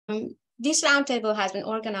This roundtable has been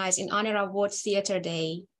organized in honor of World Theater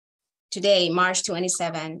Day, today, March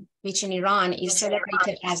 27, which in Iran is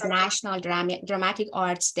celebrated as National Dramatic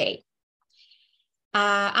Arts Day.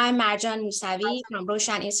 I'm Marjan Moosavi from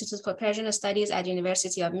Roshan Institute for Persian Studies at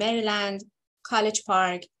University of Maryland, College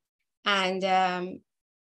Park, and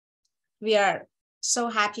we are so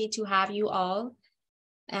happy to have you all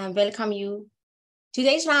and welcome you.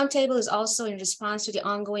 Today's roundtable is also in response to the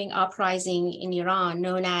ongoing uprising in Iran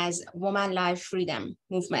known as Woman Life Freedom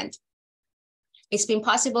Movement. It's been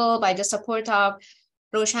possible by the support of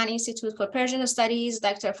Roshan Institute for Persian Studies,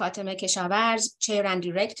 Dr. Fatemeh Keshavarz, Chair and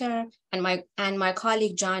Director, and my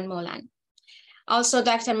colleague, John Molan. Also,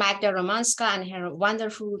 Dr. Magda Romanska and her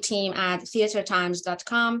wonderful team at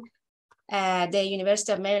theatertimes.com, the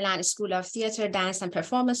University of Maryland School of Theater, Dance, and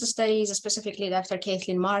Performance Studies, specifically Dr.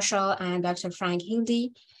 Kathleen Marshall and Dr. Frank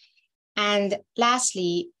Hildy. And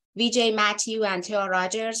lastly, Vijay Matthew and Theo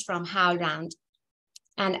Rogers from HowlRound,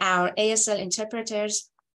 and our ASL interpreters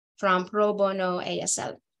from Pro Bono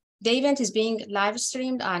ASL. The event is being live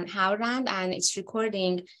streamed on HowlRound, and its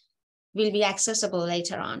recording will be accessible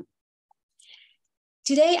later on.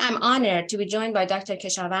 Today, I'm honored to be joined by Dr.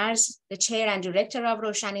 Keshavarz, the Chair and Director of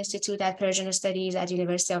Roshan Institute at Persian Studies at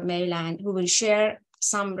University of Maryland, who will share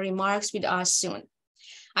some remarks with us soon.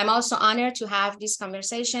 I'm also honored to have this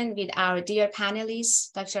conversation with our dear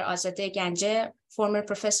panelists, Dr. Azadeh Ganjeh, former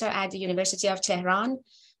professor at the University of Tehran,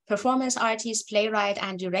 performance artist, playwright,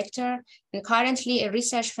 and director, and currently a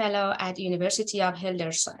research fellow at the University of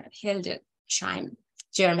Hildesheim,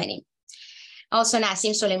 Germany. Also,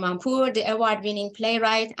 Nassim Soleimanpour, the award-winning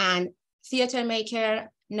playwright and theater maker,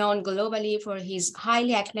 known globally for his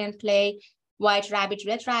highly acclaimed play, White Rabbit,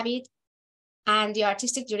 Red Rabbit, and the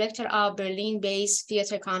artistic director of Berlin-based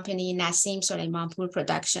theater company, Nassim Soleimanpour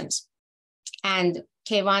Productions. And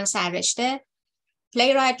Keyvan Sarreshteh,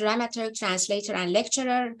 playwright, dramaturg, translator, and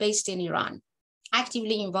lecturer based in Iran,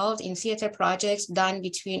 actively involved in theater projects done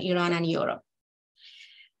between Iran and Europe.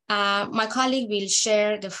 My colleague will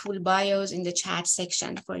share the full bios in the chat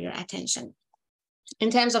section for your attention.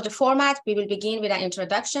 In terms of the format, we will begin with an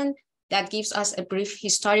introduction that gives us a brief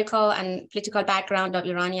historical and political background of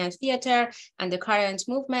Iranian theater and the current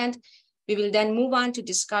movement. We will then move on to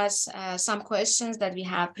discuss some questions that we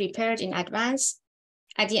have prepared in advance.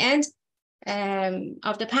 At the end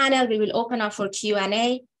of the panel, we will open up for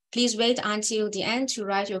Q&A. Please wait until the end to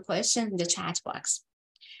write your question in the chat box.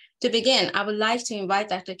 To begin, I would like to invite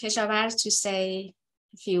Dr. Keshavarz to say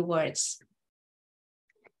a few words.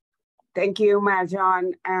 Thank you,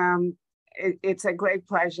 Marjan. It's a great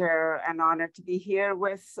pleasure and honor to be here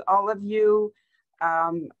with all of you.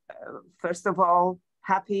 First of all,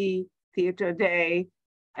 happy Theater Day.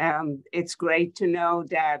 It's great to know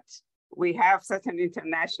that we have such an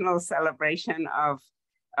international celebration of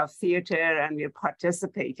theater, and we're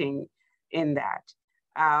participating in that.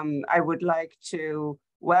 I would like to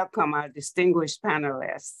welcome our distinguished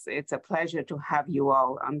panelists. It's a pleasure to have you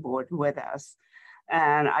all on board with us.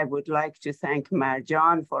 And I would like to thank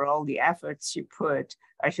Marjan for all the efforts she put.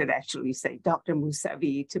 I should actually say Dr.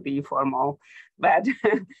 Moosavi to be formal, but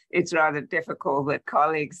it's rather difficult with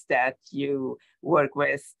colleagues that you work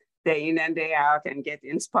with day in and day out and get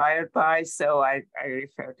inspired by. So I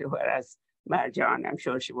refer to her as Marjan. I'm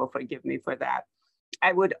sure she will forgive me for that.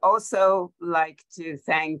 I would also like to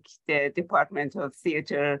thank the Department of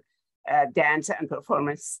Theater, Dance, and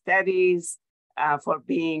Performance Studies for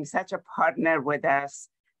being such a partner with us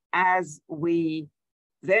as we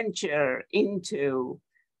venture into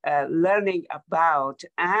learning about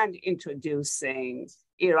and introducing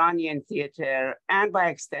Iranian theater, and by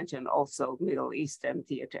extension also Middle Eastern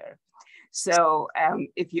theater. So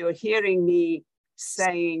if you're hearing me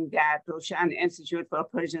saying that Roshan Institute for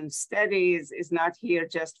Persian Studies is not here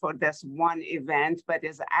just for this one event, but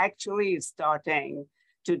is actually starting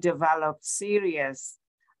to develop serious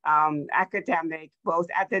academic, both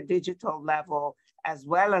at the digital level, as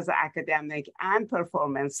well as academic and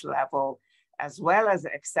performance level, as well as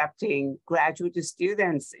accepting graduate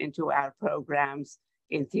students into our programs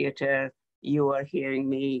in theater, you are hearing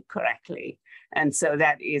me correctly. And so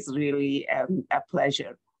that is really a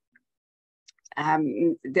pleasure.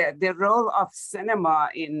 The role of cinema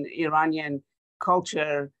in Iranian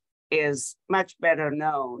culture is much better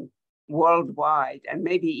known worldwide, and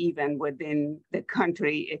maybe even within the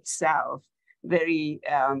country itself. Very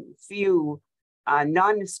few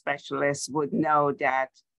non-specialists would know that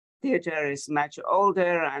theater is much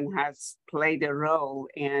older and has played a role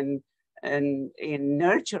in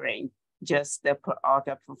nurturing just the art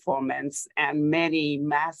of performance, and many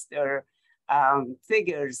master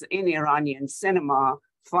figures in Iranian cinema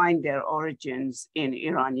find their origins in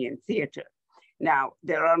Iranian theater. Now,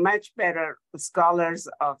 there are much better scholars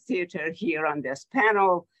of theater here on this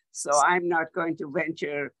panel, so I'm not going to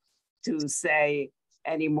venture to say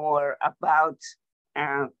any more about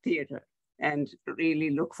theater, and really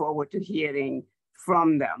look forward to hearing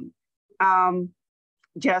from them.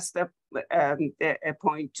 Just a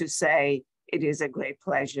point to say, it is a great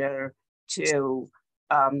pleasure to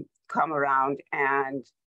come around and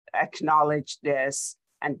acknowledge this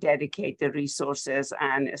and dedicate the resources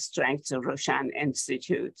and strength of Roshan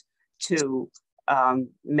Institute to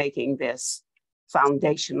making this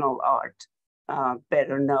foundational art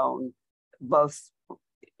better known, both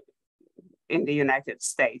in the United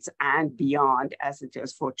States and beyond, as it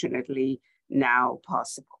is fortunately now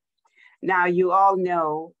possible. Now, you all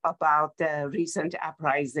know about the recent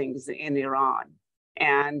uprisings in Iran,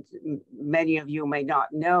 and many of you may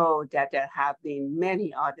not know that there have been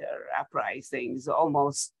many other uprisings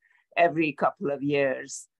almost every couple of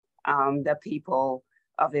years. The people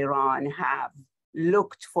of Iran have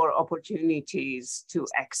looked for opportunities to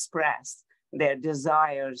express their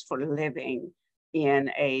desires for living in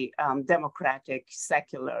a democratic,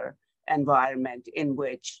 secular environment in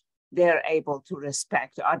which they're able to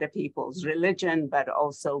respect other people's religion, but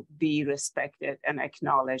also be respected and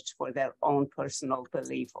acknowledged for their own personal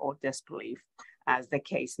belief or disbelief, as the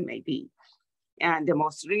case may be. And the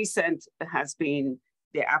most recent has been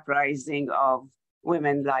the uprising of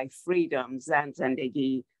women life freedom, Zan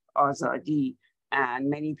Zandegi Azadi, and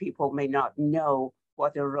many people may not know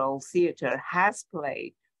what a role theater has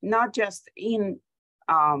played, not just in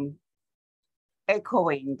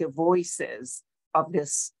echoing the voices of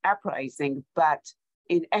this uprising, but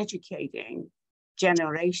in educating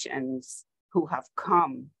generations who have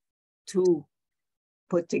come to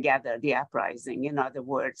put together the uprising. In other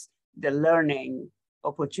words, the learning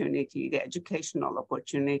opportunity, the educational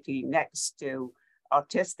opportunity next to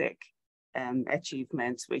artistic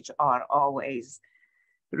achievements, which are always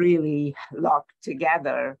really locked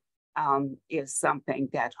together, is something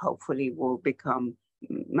that hopefully will become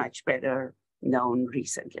much better known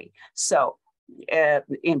recently. So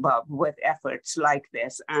involved with efforts like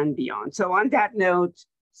this and beyond. So on that note,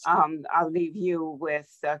 I'll leave you with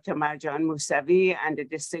Dr. Marjan Moosavi and the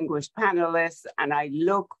distinguished panelists, and I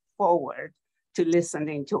look forward to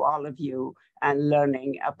listening to all of you and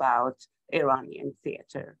learning about Iranian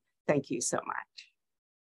theater. Thank you so much.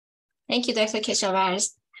 Thank you, Dr.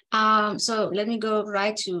 Keshavarz. So let me go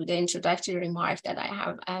right to the introductory remark that I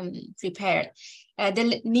have prepared.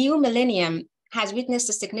 The new millennium has witnessed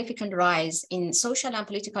a significant rise in social and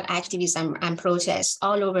political activism and protests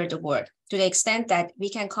all over the world, to the extent that we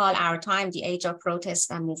can call our time the age of protests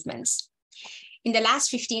and movements. In the last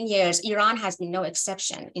 15 years, Iran has been no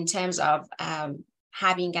exception in terms of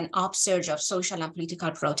having an upsurge of social and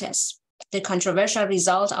political protests. The controversial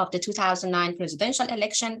result of the 2009 presidential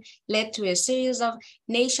election led to a series of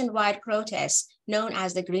nationwide protests known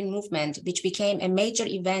as the Green Movement, which became a major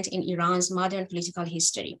event in Iran's modern political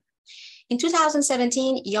history. In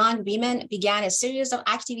 2017, young women began a series of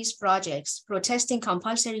activist projects protesting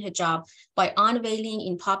compulsory hijab by unveiling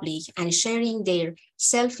in public and sharing their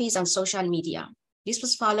selfies on social media. This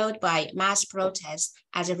was followed by mass protests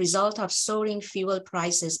as a result of soaring fuel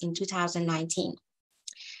prices in 2019.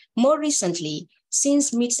 More recently,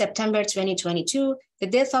 since mid-September 2022, the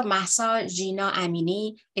death of Mahsa Jina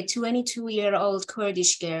Amini, a 22-year-old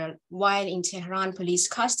Kurdish girl, while in Tehran police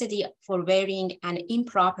custody for wearing an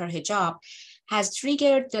improper hijab, has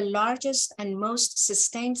triggered the largest and most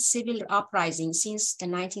sustained civil uprising since the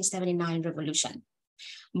 1979 revolution.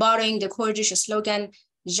 Borrowing the Kurdish slogan,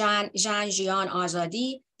 Jan Jian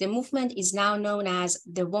Azadi, the movement is now known as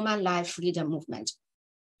the Woman Life Freedom Movement.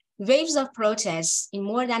 Waves of protests in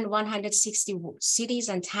more than 160 cities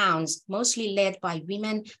and towns, mostly led by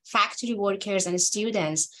women, factory workers, and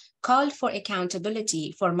students, called for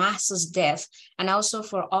accountability for Mahsa's death and also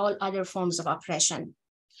for all other forms of oppression.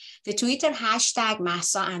 The Twitter hashtag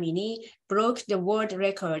Mahsa Amini broke the world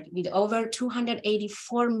record with over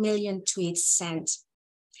 284 million tweets sent.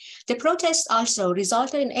 The protests also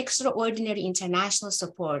resulted in extraordinary international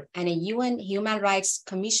support, and a UN Human Rights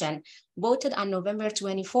Commission voted on November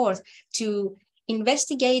 24th to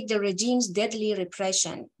investigate the regime's deadly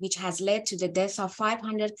repression, which has led to the death of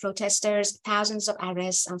 500 protesters, thousands of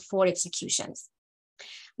arrests, and 4 executions.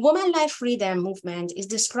 Women Life Freedom movement is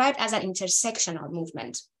described as an intersectional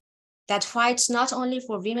movement that fights not only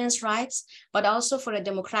for women's rights, but also for a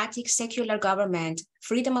democratic, secular government,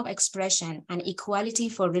 freedom of expression, and equality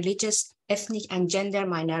for religious, ethnic, and gender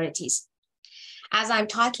minorities. As I'm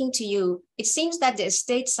talking to you, it seems that the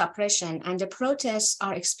state suppression and the protests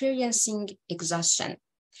are experiencing exhaustion.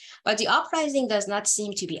 But the uprising does not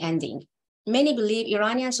seem to be ending. Many believe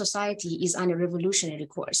Iranian society is on a revolutionary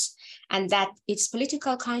course and that its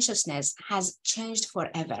political consciousness has changed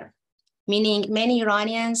forever, meaning many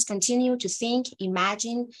Iranians continue to think,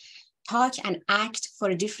 imagine, talk, and act for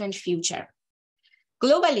a different future.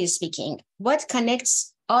 Globally speaking, what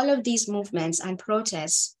connects all of these movements and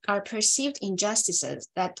protests are perceived injustices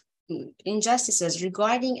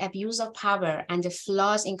regarding abuse of power and the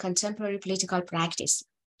flaws in contemporary political practice.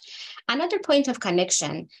 Another point of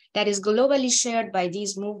connection that is globally shared by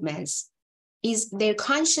these movements is their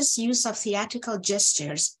conscious use of theatrical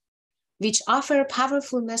gestures, which offer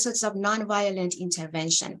powerful methods of nonviolent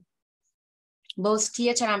intervention. Both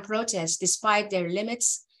theater and protest, despite their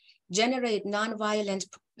limits, generate nonviolent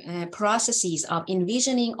processes of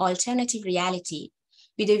envisioning alternative reality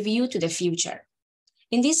with a view to the future.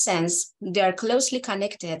 In this sense, they are closely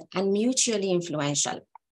connected and mutually influential.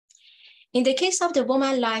 In the case of the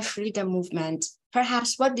Woman Life Freedom Movement,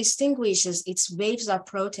 perhaps what distinguishes its waves of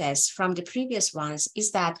protests from the previous ones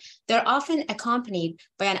is that they're often accompanied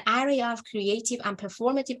by an array of creative and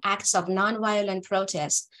performative acts of nonviolent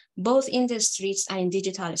protest, both in the streets and in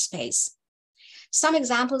digital space. Some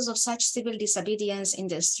examples of such civil disobedience in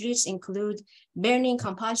the streets include burning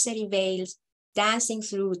compulsory veils, dancing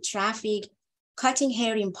through traffic, cutting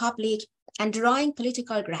hair in public, and drawing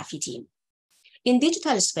political graffiti. In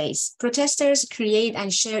digital space, protesters create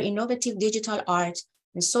and share innovative digital art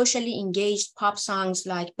and socially engaged pop songs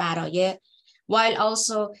like Baraye, while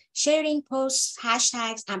also sharing posts,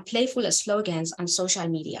 hashtags, and playful slogans on social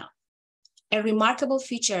media. A remarkable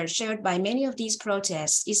feature shared by many of these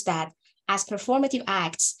protests is that as performative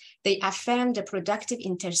acts, they affirm the productive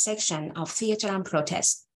intersection of theater and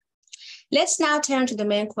protest. Let's now turn to the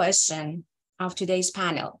main question of today's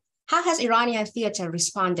panel. How has Iranian theater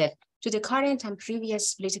responded to the current and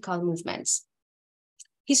previous political movements?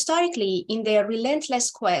 Historically, in their relentless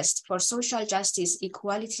quest for social justice,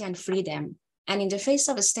 equality, and freedom, and in the face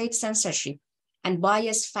of state censorship and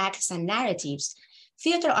biased facts and narratives,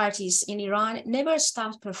 theater artists in Iran never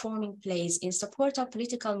stopped performing plays in support of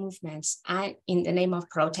political movements and in the name of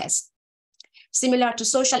protest. Similar to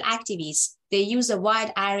social activists, they use a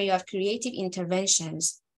wide array of creative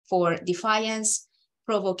interventions for defiance,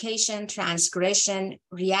 provocation, transgression,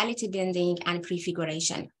 reality bending, and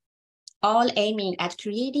prefiguration, all aiming at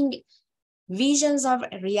creating visions of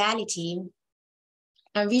reality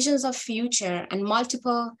and visions of future and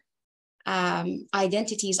multiple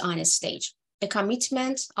identities on a stage. A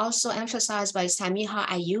commitment also emphasized by Samiha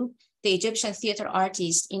Ayub, the Egyptian theater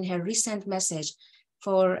artist, in her recent message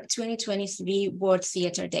for 2023 World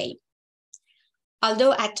Theater Day.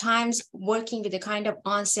 Although at times working with a kind of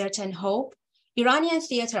uncertain hope, Iranian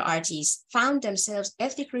theater artists found themselves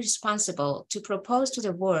ethically responsible to propose to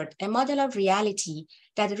the world a model of reality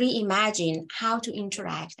that reimagined how to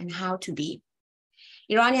interact and how to be.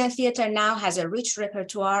 Iranian theater now has a rich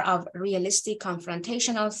repertoire of realistic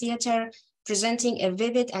confrontational theater, presenting a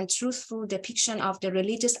vivid and truthful depiction of the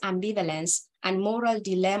religious ambivalence and moral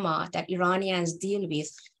dilemma that Iranians deal with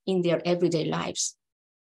in their everyday lives.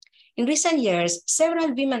 In recent years,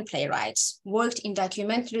 several women playwrights worked in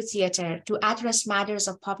documentary theater to address matters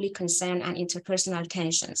of public concern and interpersonal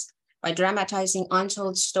tensions by dramatizing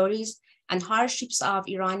untold stories and hardships of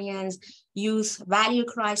Iranians' youth, value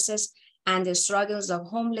crisis, and the struggles of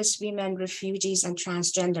homeless women, refugees, and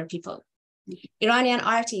transgender people. Iranian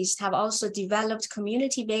artists have also developed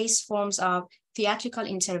community-based forms of theatrical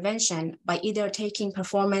intervention by either taking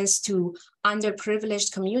performance to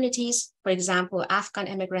underprivileged communities, for example, Afghan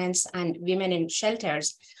immigrants and women in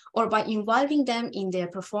shelters, or by involving them in their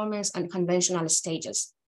performance on conventional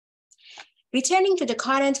stages. Returning to the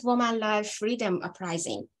current Woman Life Freedom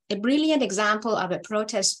Uprising, a brilliant example of a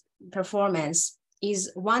protest performance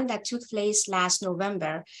is one that took place last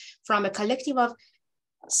November from a collective of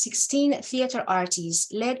 16 theater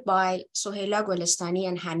artists led by Soheila Golestani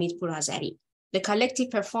and Hamid Purazari. The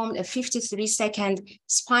collective performed a 53-second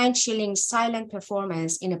spine-chilling silent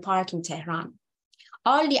performance in a park in Tehran.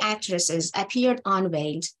 All the actresses appeared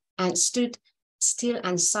unveiled and stood still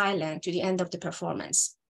and silent to the end of the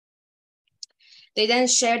performance. They then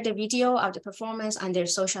shared the video of the performance on their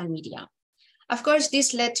social media. Of course,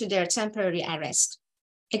 this led to their temporary arrest.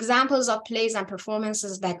 Examples of plays and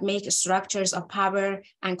performances that make structures of power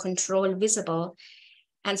and control visible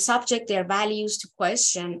and subject their values to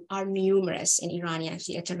question are numerous in Iranian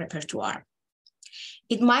theater repertoire.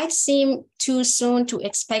 It might seem too soon to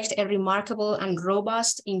expect a remarkable and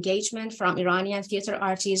robust engagement from Iranian theater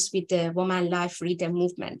artists with the Woman Life Freedom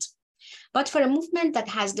movement. But for a movement that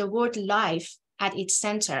has the word life at its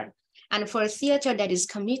center and for a theater that is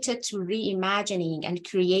committed to reimagining and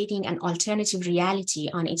creating an alternative reality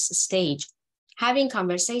on its stage. Having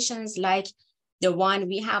conversations like the one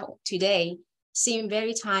we have today seem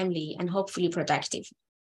very timely and hopefully productive.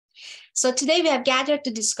 So today we have gathered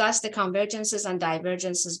to discuss the convergences and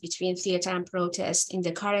divergences between theater and protest in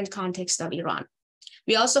the current context of Iran.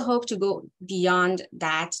 We also hope to go beyond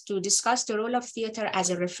that to discuss the role of theater as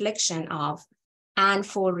a reflection of and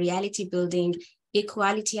for reality building,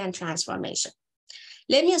 equality, and transformation.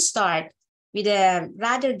 Let me start with a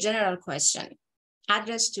rather general question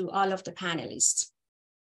addressed to all of the panelists.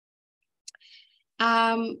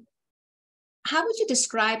 How would you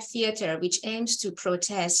describe theater which aims to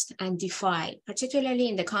protest and defy, particularly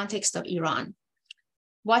in the context of Iran?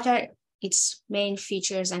 What are its main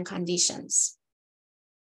features and conditions?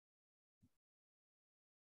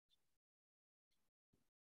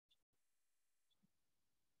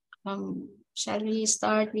 Shall we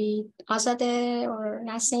start with Azadeh or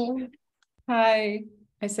Nassim? Hi,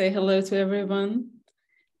 I say hello to everyone.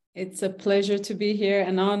 It's a pleasure to be here,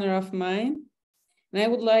 an honor of mine. And I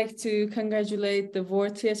would like to congratulate the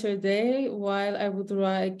World Theater Day, while I would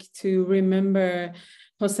like to remember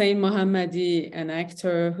Hossein Mohammadi, an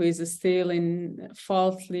actor who is still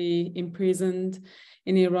falsely imprisoned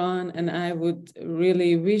in Iran. And I would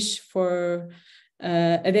really wish for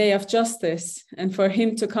a day of justice and for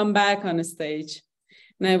him to come back on a stage.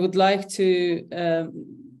 And I would like to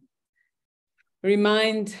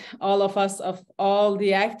remind all of us of all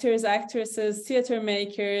the actors, actresses, theater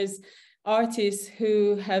makers, artists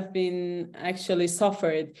who have been actually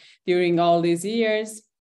suffered during all these years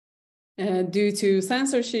due to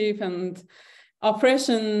censorship and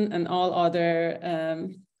oppression and all other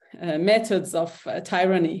methods of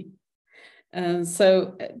tyranny.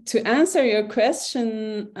 So to answer your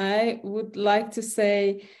question, I would like to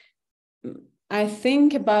say, I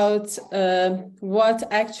think about what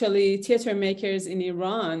actually theater makers in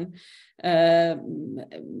Iran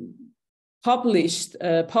published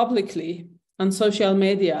publicly on social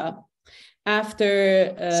media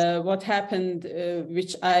after what happened,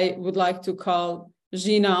 which I would like to call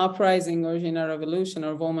Jina Uprising or Jina Revolution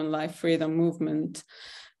or Woman Life Freedom Movement.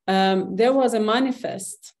 There was a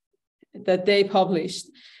manifest that they published.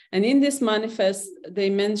 And in this manifest, they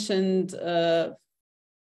mentioned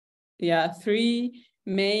three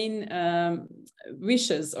main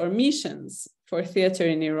wishes or missions for theater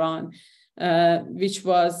in Iran. Which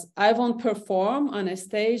was, I won't perform on a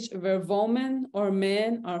stage where women or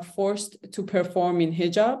men are forced to perform in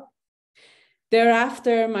hijab.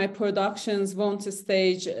 Thereafter, my productions won't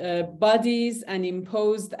stage bodies and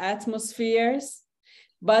imposed atmospheres,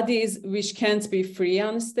 bodies which can't be free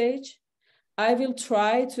on stage. I will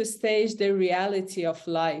try to stage the reality of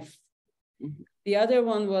life. The other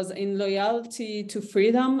one was, in loyalty to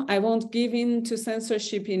freedom, I won't give in to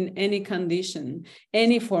censorship in any condition,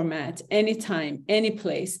 any format, any time, any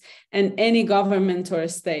place, and any government or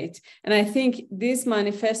state. And I think this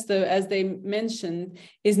manifesto, as they mentioned,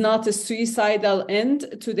 is not a suicidal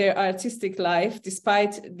end to their artistic life,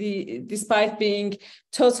 despite being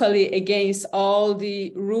totally against all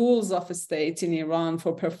the rules of a state in Iran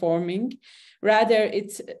for performing. Rather,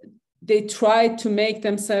 they tried to make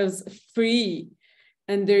themselves free,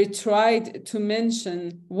 and they tried to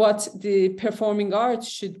mention what the performing arts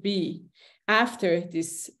should be after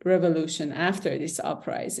this revolution, after this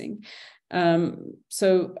uprising.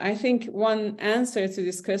 So I think one answer to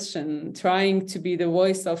this question, trying to be the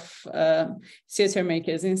voice of theater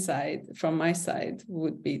makers inside, from my side,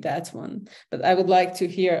 would be that one. But I would like to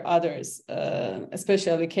hear others,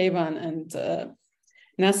 especially Keyvan and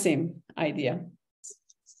Nassim idea.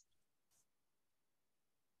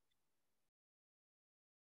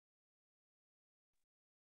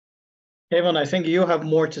 Keyvan, I think you have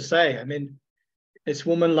more to say. I mean, it's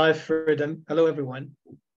Woman Life Freedom. Hello, everyone.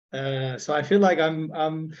 So I feel like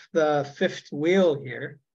I'm the fifth wheel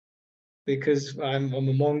here, because I'm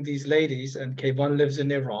among these ladies, and Keyvan lives in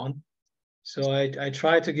Iran. So I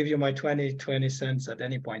try to give you my 20 cents at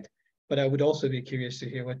any point, but I would also be curious to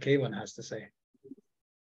hear what Keyvan has to say.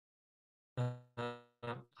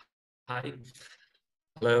 Hi.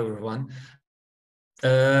 Hello, everyone.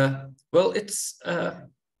 Well, it's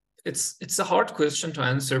a hard question to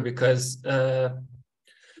answer, because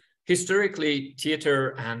historically,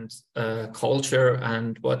 theater and culture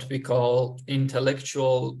and what we call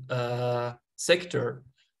intellectual sector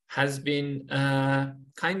has been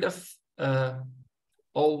kind of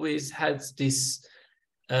always had this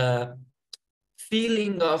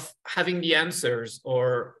feeling of having the answers,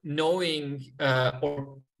 or knowing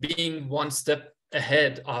or being one step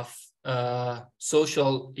ahead of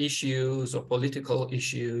social issues or political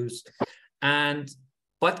issues.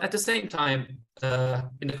 But at the same time,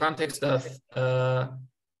 in the context of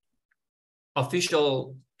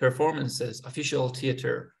official performances, official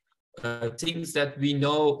theater, things that we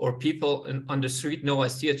know or people on the street know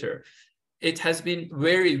as theater, it has been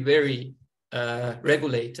very, very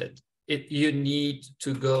regulated. You need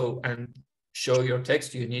to go and show your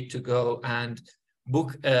text. You need to go and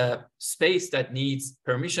book a space that needs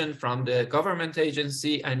permission from the government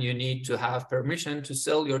agency, and you need to have permission to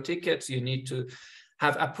sell your tickets. You need to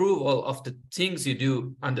have approval of the things you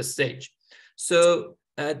do on the stage. So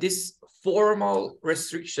these formal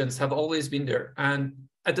restrictions have always been there. And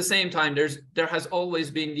at the same time, there has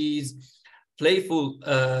always been these playful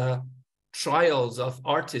trials of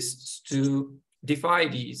artists to defy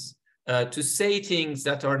these, to say things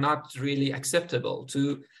that are not really acceptable,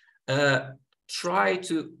 to try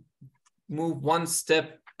to move one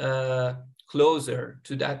step closer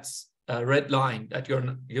to that red line that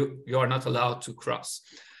you are not allowed to cross.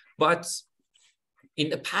 But in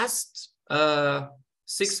the past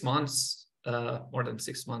 6 months, more than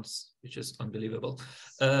 6 months, which is unbelievable,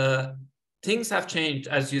 things have changed,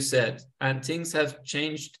 as you said, and things have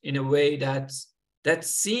changed in a way that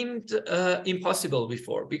seemed impossible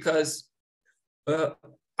before, because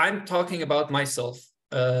I'm talking about myself.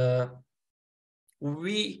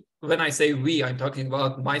 When I say we, I'm talking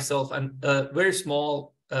about myself and a very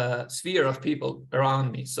small sphere of people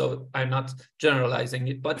around me. So I'm not generalizing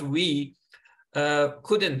it, but we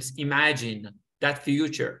couldn't imagine that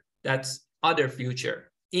future, that other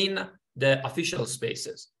future in the official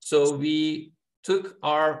spaces. So we took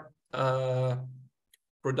our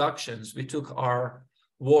productions, we took our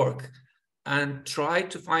work and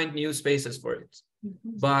tried to find new spaces for it.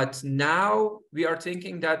 Mm-hmm. But now we are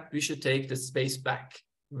thinking that we should take the space back.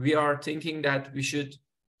 We are thinking that we should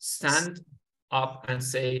stand up and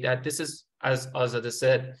say that this is, as Azadeh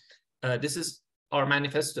said, this is our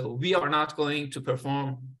manifesto. We are not going to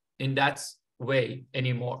perform in that way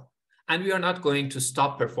anymore. And we are not going to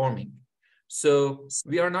stop performing. So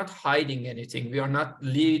we are not hiding anything. We are not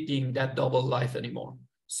leading that double life anymore.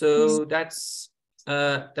 So that's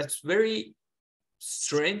very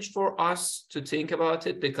strange for us to think about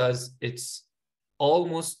it, because it's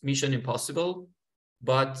almost mission impossible,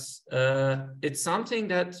 but it's something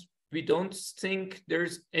that we don't think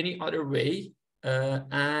there's any other way,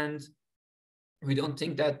 and we don't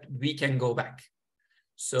think that we can go back.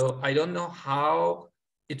 So I don't know how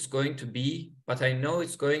it's going to be, but I know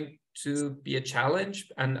it's going to be a challenge,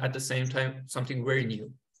 and at the same time something very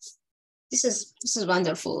new. This is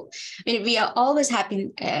wonderful. I mean, we are always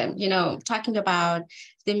happy, talking about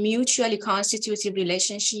the mutually constitutive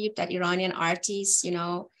relationship that Iranian artists,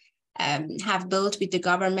 have built with the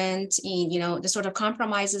government in, the sort of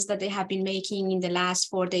compromises that they have been making in the last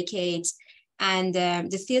 4 decades, and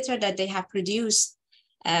the theater that they have produced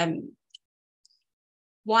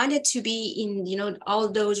wanted to be in, all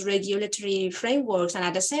those regulatory frameworks, and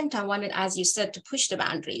at the same time wanted, as you said, to push the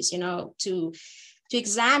boundaries, to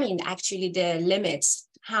examine actually the limits,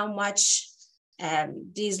 how much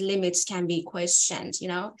these limits can be questioned,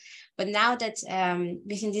 But now that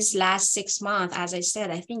within these last 6 months, as I said,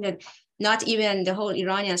 I think that not even the whole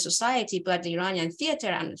Iranian society, but the Iranian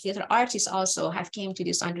theater and theater artists also have came to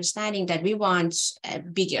this understanding that we want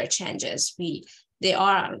bigger changes. They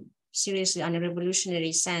are seriously on a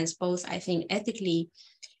revolutionary sense, both I think ethically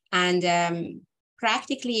and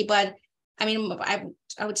practically. But I mean,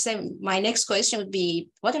 I would say my next question would be,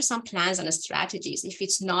 what are some plans and strategies, if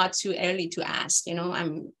it's not too early to ask?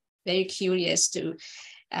 I'm very curious to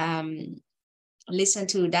listen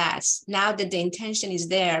to that. Now that the intention is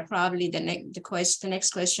there, probably the next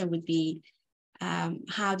question would be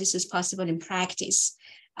how this is possible in practice.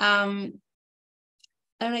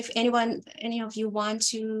 I don't know if any of you want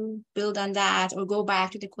to build on that or go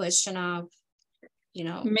back to the question of,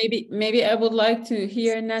 Maybe I would like to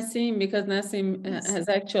hear Nassim, because Nassim has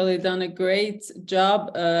actually done a great job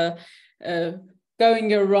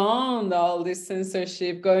going around all this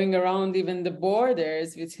censorship, going around even the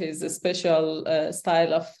borders with his special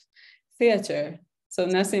style of theater. So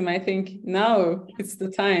Nassim, I think now it's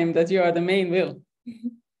the time that you are the main wheel.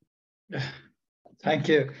 Thank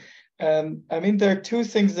you. I mean, there are two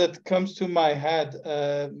things that comes to my head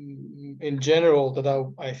in general that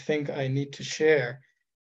I think I need to share.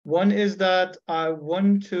 One is that I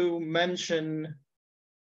want to mention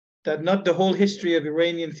that not the whole history of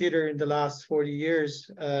Iranian theater in the last 40 years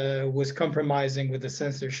was compromising with the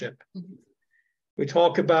censorship. Mm-hmm. We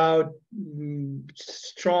talk about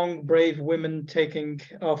strong, brave women taking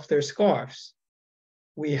off their scarves.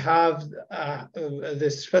 we have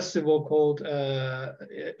this festival called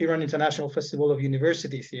Iran International Festival of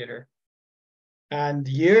University Theater. And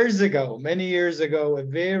years ago, many years ago, a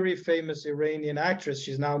very famous Iranian actress,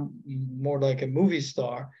 she's now more like a movie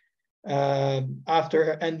star,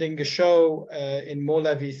 after ending a show in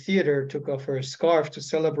Moulavi Theater, took off her scarf to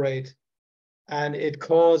celebrate. And it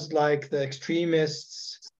caused like the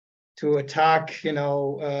extremists to attack,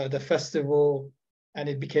 the festival, and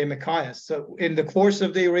it became a chaos. So in the course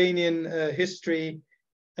of the Iranian history,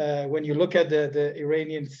 when you look at the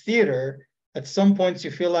Iranian theater, at some points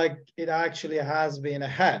you feel like it actually has been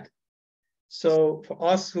ahead. So for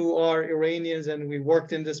us who are Iranians and we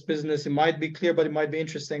worked in this business, it might be clear, but it might be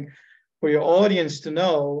interesting for your audience to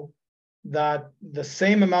know that the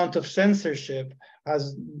same amount of censorship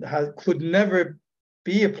could never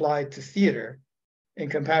be applied to theater in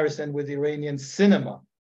comparison with Iranian cinema.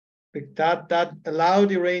 That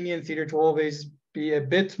allowed Iranian theater to always be a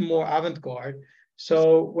bit more avant-garde.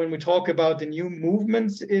 So when we talk about the new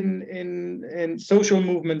movements in social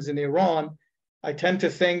movements in Iran, I tend to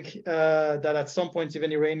think that at some points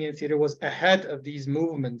even Iranian theater was ahead of these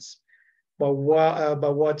movements by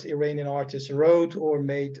what Iranian artists wrote or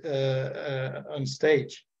made on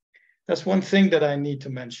stage. That's one thing that I need to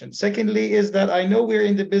mention. Secondly is that I know we're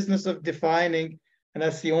in the business of defining, and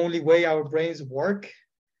that's the only way our brains work.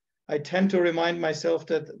 I tend to remind myself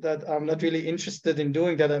that I'm not really interested in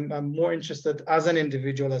doing that. I'm more interested as an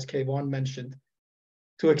individual, as Keyvan mentioned,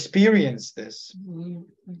 to experience this,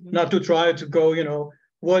 not to try to go,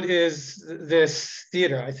 what is this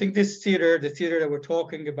theater? I think this theater, the theater that we're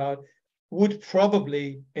talking about, would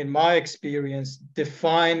probably, in my experience,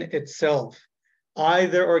 define itself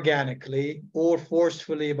either organically or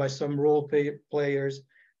forcefully by some role players,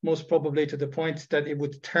 most probably to the point that it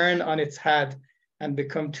would turn on its head and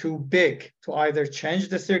become too big to either change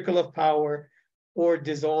the circle of power or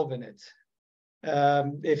dissolve in it.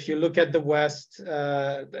 If you look at the West,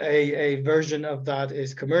 a version of that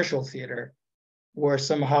is commercial theater, where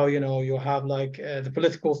somehow, you have like the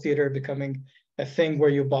political theater becoming a thing where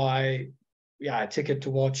you buy a ticket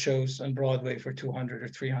to watch shows on Broadway for $200 or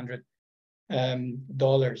 $300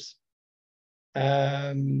 dollars.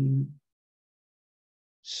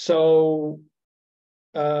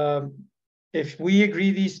 If we agree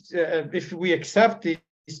if we accept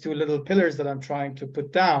these two little pillars that I'm trying to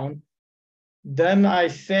put down, then I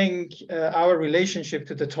think our relationship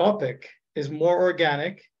to the topic is more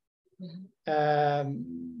organic.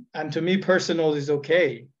 And to me, personal is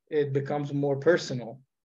okay. It becomes more personal.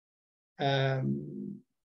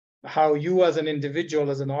 How you as an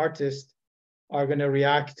individual, as an artist, are going to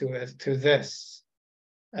react to this.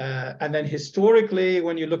 And then historically,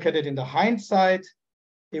 when you look at it in the hindsight,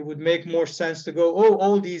 it would make more sense to go,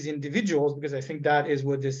 all these individuals, because I think that is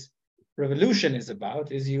what this revolution is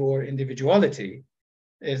about, is your individuality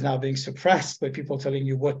is now being suppressed by people telling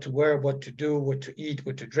you what to wear, what to do, what to eat,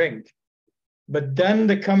 what to drink. But then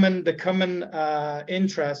the common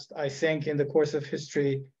interest, I think, in the course of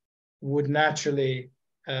history would naturally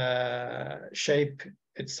shape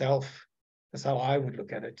itself. That's how I would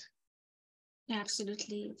look at it.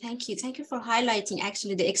 Absolutely. Thank you. Thank you for highlighting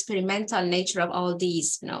actually the experimental nature of all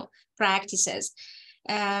these, practices.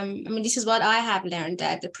 This is what I have learned,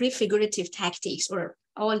 that the prefigurative tactics or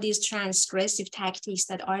all these transgressive tactics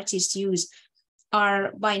that artists use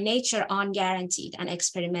are by nature unguaranteed and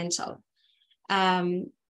experimental.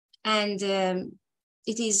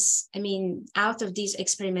 It is, out of this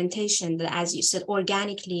experimentation that, as you said,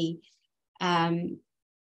 organically,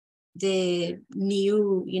 the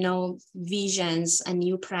new, visions and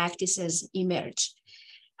new practices emerge.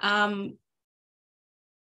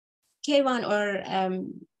 Keyvan or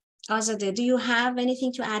Azadeh, do you have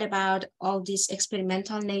anything to add about all this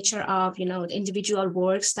experimental nature of, the individual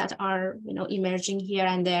works that are, emerging here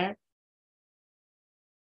and there?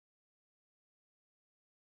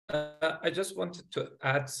 I just wanted to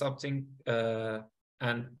add something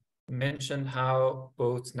and mention how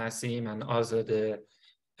both Nassim and Azadeh,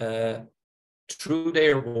 through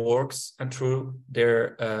their works and through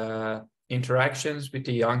their interactions with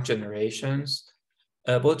the young generations,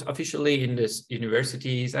 both officially in these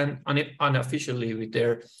universities and unofficially with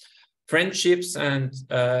their friendships and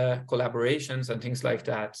collaborations and things like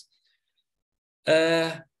that,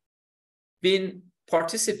 been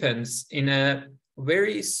participants in a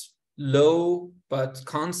very slow but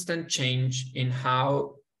constant change in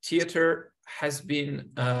how theater has been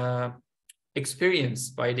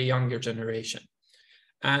experienced by the younger generation.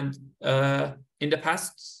 And in the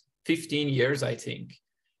past 15 years, I think,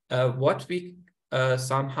 what we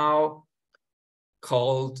somehow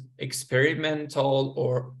called experimental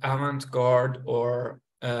or avant-garde or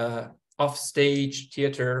offstage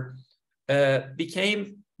theater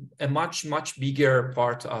became a much, much bigger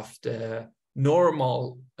part of the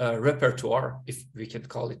normal repertoire, if we can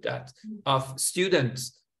call it that, of student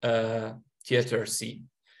theater scene.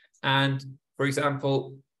 And for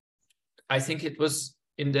example, I think it was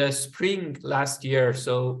in the spring last year,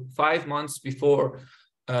 so 5 months before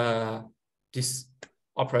this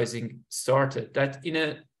uprising started, that in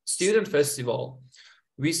a student festival,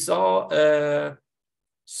 we saw a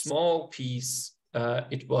small piece.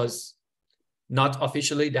 It was not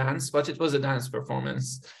officially dance, but it was a dance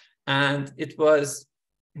performance. And it was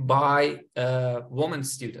by a woman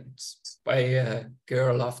student, by a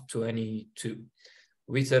girl of 22,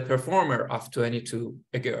 with a performer of 22,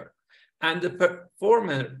 a girl. And the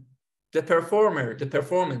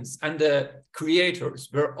performance, and the creators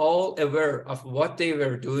were all aware of what they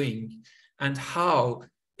were doing and how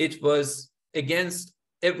it was against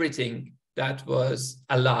everything that was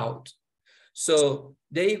allowed. So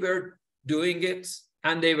they were doing it,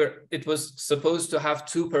 and it was supposed to have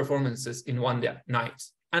 2 performances in one night.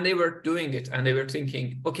 And they were doing it, and they were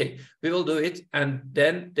thinking, okay, we will do it, and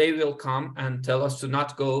then they will come and tell us to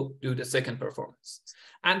not go do the second performance.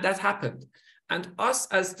 And that happened. And us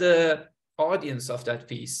as the audience of that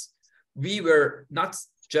piece, we were not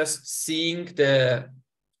just seeing the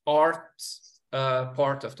art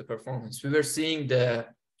part of the performance. We were seeing the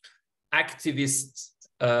activist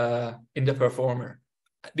in the performer,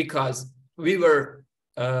 because we were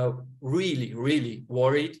really, really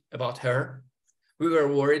worried about her. We were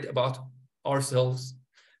worried about ourselves,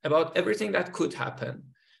 about everything that could happen.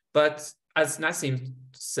 But as Nassim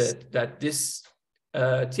said, that this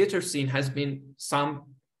theater scene has been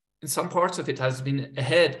in some parts of it has been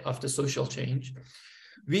ahead of the social change.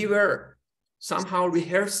 We were somehow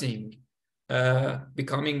rehearsing,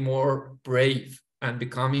 becoming more brave and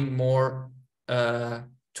becoming more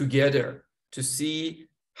together to see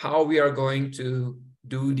how we are going to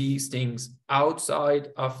do these things outside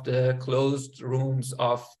of the closed rooms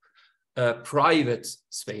of private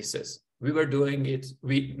spaces. We were doing it,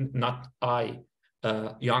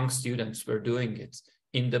 young students were doing it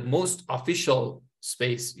in the most official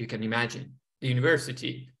space you can imagine, the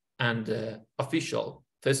university and the official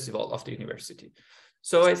festival of the university.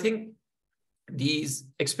 So I think these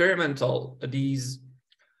experimental, these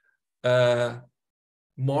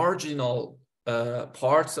marginal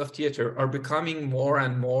parts of theater are becoming more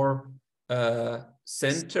and more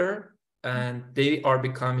center, and they are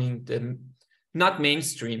becoming not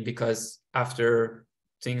mainstream, because after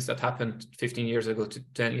things that happened 15 years ago to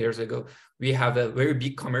 10 years ago, we have a very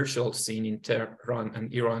big commercial scene in Tehran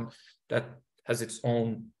and Iran that has its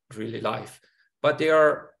own really life. But they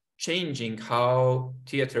are changing how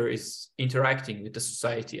theater is interacting with the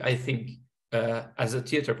society, I think, as a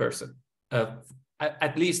theater person.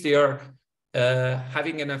 At least they are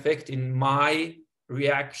having an effect in my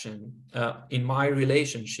reaction, in my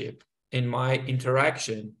relationship, in my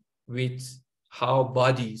interaction with how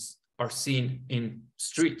bodies are seen in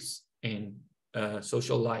streets, in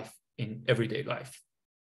social life, in everyday life.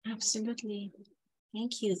 Absolutely.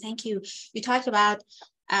 Thank you. Thank you. You talked about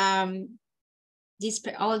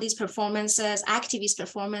all these performances, activist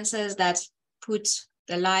performances that put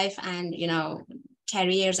the life and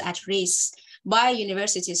careers at risk by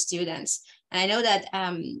university students. And I know that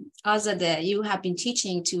Azadeh, you have been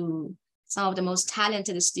teaching to some of the most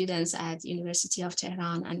talented students at University of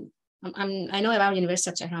Tehran, and I know about University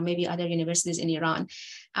of Tehran, maybe other universities in Iran.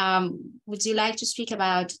 Would you like to speak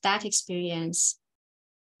about that experience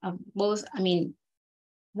of both,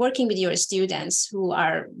 working with your students who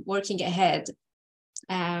are working ahead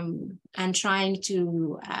and trying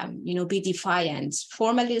to, be defiant,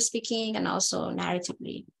 formally speaking, and also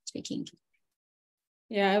narratively speaking?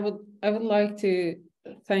 Yeah, I would like to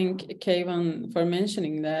thank Keyvan for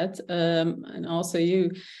mentioning that, and also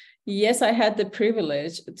you. Yes, I had the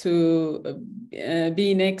privilege to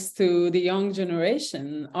be next to the young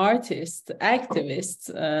generation, artists,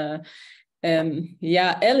 activists,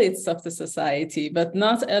 elites of the society, but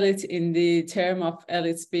not elite in the term of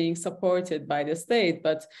elites being supported by the state,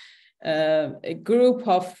 but a group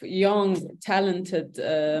of young, talented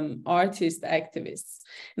artist activists.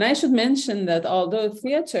 And I should mention that although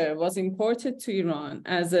theater was imported to Iran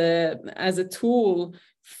as a tool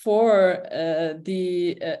for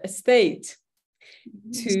the state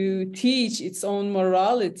to teach its own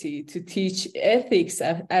morality, to teach ethics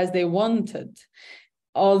as they wanted,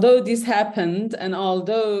 although this happened, and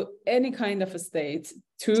although any kind of a state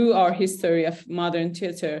through our history of modern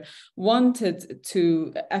theater, wanted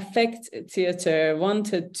to affect theater,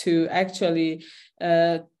 wanted to actually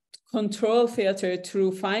control theater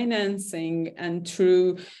through financing and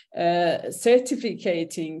through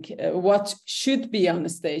certificating what should be on the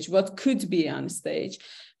stage, what could be on stage.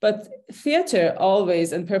 But theater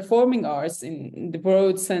always, and performing arts in the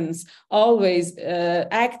broad sense, always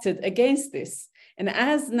acted against this. And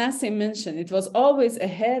as Nassim mentioned, it was always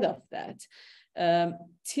ahead of that.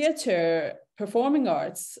 Theater, performing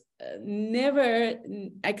arts, never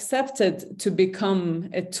accepted to become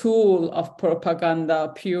a tool of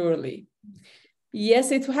propaganda purely.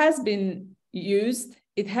 Yes, it has been used.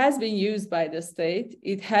 It has been used by the state.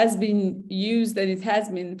 It has been used and it has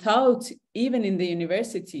been taught even in the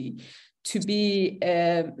university to be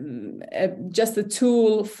just a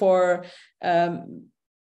tool for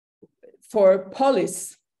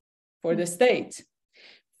police, for the state,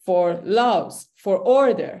 for laws, for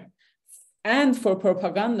order, and for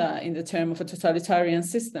propaganda in the term of a totalitarian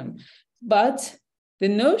system. But the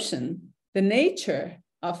notion, the nature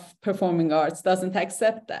of performing arts doesn't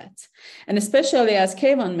accept that. And especially, as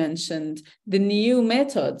Keyvan mentioned, the new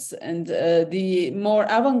methods and the more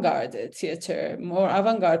avant-garde theater, more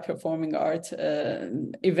avant-garde performing art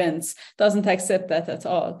events doesn't accept that at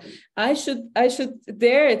all. I should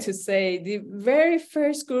dare to say the very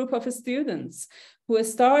first group of students who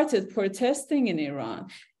started protesting in Iran,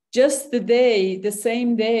 just the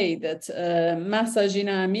same day that Mahsa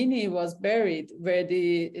Jina Amini was buried, were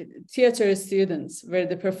the theater students, were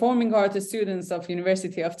the performing art students of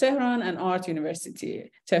University of Tehran and Art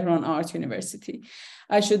University, Tehran Art University.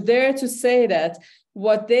 I should dare to say that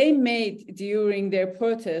what they made during their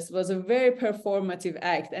protest was a very performative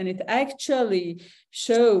act, and it actually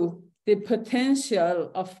showed the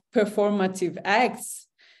potential of performative acts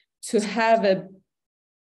to have a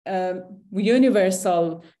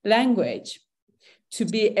universal language, to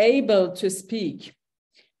be able to speak,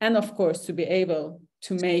 and of course to be able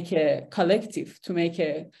to make a collective, to make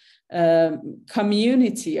a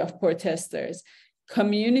community of protesters,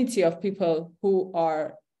 community of people who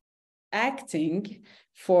are acting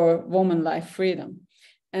for woman life freedom.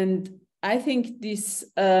 And I think this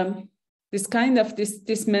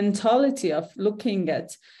mentality of looking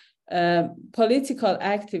at political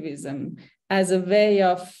activism as a way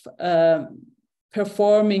of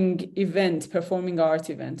performing art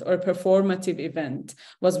event, or performative event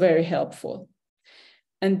was very helpful.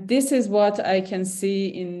 And this is what I can see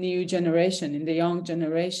in new generation, in the young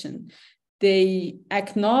generation. They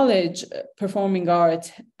acknowledge performing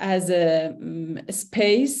art as a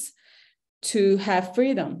space to have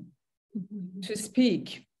freedom, to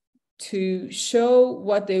speak, to show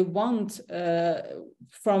what they want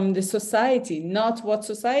from the society, not what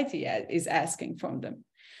society is asking from them,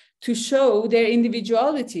 to show their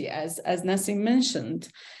individuality, as Nassim mentioned,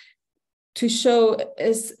 to show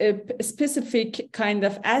a specific kind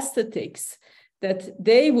of aesthetics that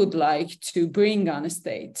they would like to bring on the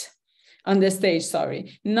stage,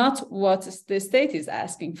 not what the state is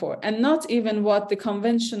asking for, and not even what the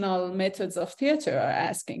conventional methods of theater are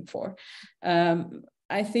asking for.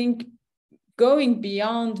 I think going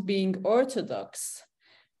beyond being orthodox,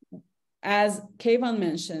 as Keyvan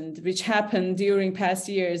mentioned, which happened during past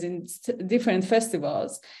years in different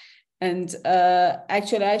festivals. And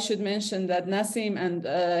actually, I should mention that Nassim and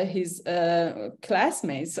his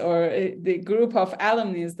classmates, or the group of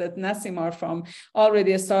alumni that Nassim are from,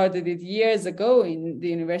 already started it years ago in the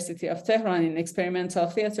University of Tehran in experimental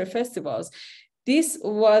theater festivals. This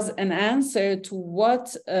was an answer to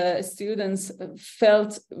what students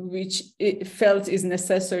felt is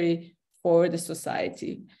necessary for the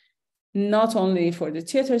society, not only for the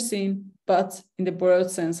theater scene, but in the broad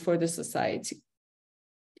sense for the society.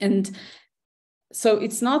 And so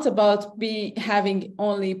it's not about having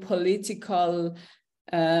only political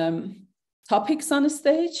topics on the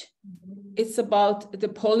stage. It's about the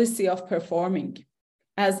policy of performing.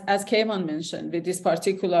 As Keyvan mentioned, with this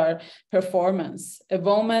particular performance, a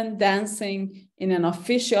woman dancing in an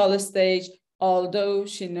official stage, although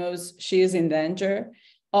she knows she is in danger,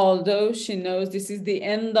 although she knows this is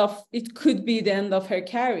it could be the end of her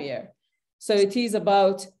career. So it is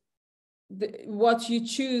about what you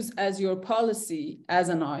choose as your policy as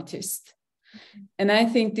an artist. And I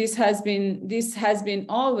think this has been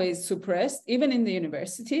always suppressed, even in the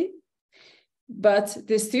university, but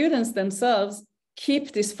the students themselves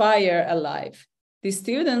keep this fire alive. The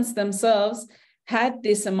students themselves had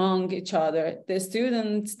this among each other. The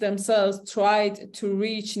students themselves tried to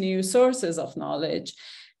reach new sources of knowledge.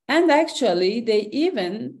 And actually, they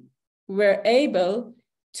even were able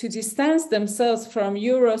to distance themselves from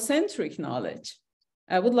Eurocentric knowledge.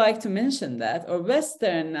 I would like to mention that, or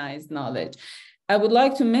westernized knowledge. I would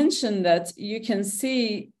like to mention that you can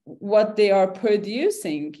see what they are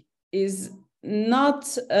producing is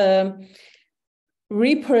not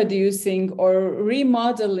reproducing or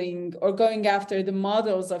remodeling or going after the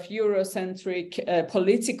models of Eurocentric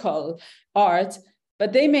political art,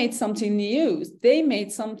 but they made something new. They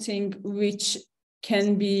made something which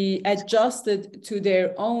can be adjusted to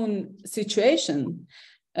their own situation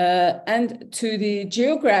and to the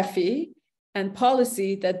geography and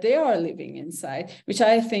policy that they are living inside, which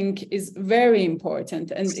I think is very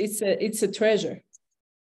important, and it's a treasure.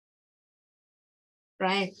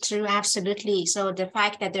 Right, true, absolutely. So the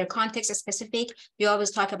fact that their context is specific, we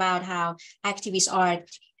always talk about how activist art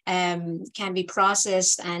can be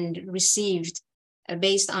processed and received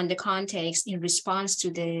based on the context in response to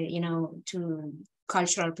the, to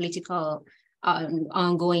cultural, political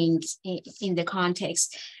ongoing in the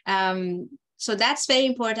context. So that's very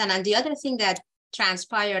important. And the other thing that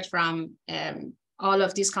transpired from all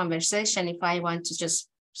of this conversation, if I want to just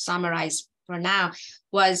summarize for now,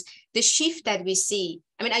 was the shift that we see.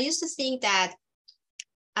 I mean, I used to think that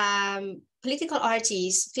political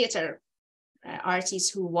artists, theater artists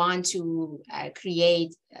who want to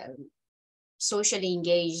create socially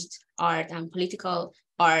engaged art and political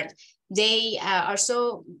art, they are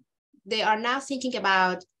now thinking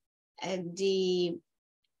about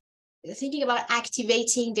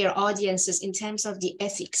activating their audiences in terms of the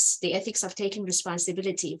ethics of taking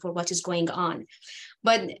responsibility for what is going on.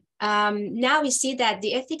 But now we see that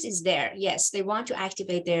the ethics is there. Yes, they want to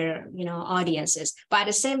activate their audiences, but at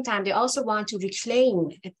the same time, they also want to reclaim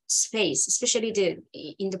space, especially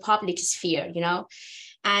in the public sphere,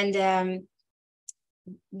 and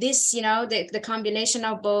this, the combination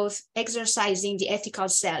of both exercising the ethical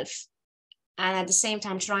self and at the same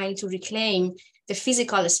time trying to reclaim the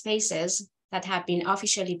physical spaces that have been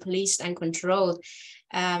officially policed and controlled,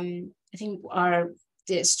 I think are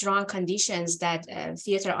the strong conditions that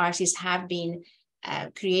theater artists have been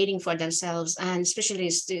creating for themselves, and especially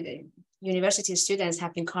university students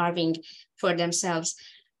have been carving for themselves.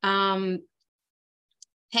 Thank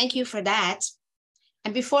you for that.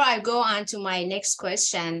 And before I go on to my next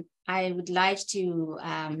question, I would like to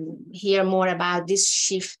hear more about this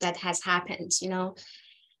shift that has happened,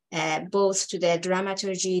 both to the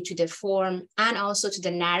dramaturgy, to the form, and also to the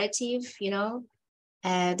narrative,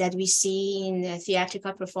 that we see in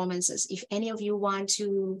theatrical performances. If any of you want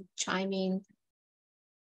to chime in.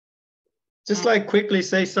 Just quickly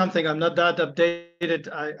say something. I'm not that updated.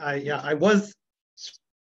 I was,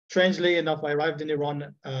 strangely enough, I arrived in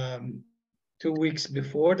Iran 2 weeks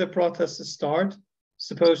before the protests start.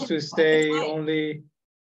 Supposed to stay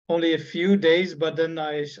only a few days, but then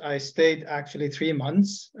I stayed actually 3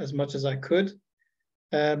 months, as much as I could.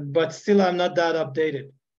 But still, I'm not that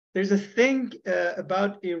updated. There's a thing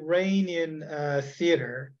about Iranian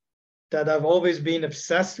theater that I've always been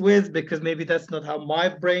obsessed with, because maybe that's not how my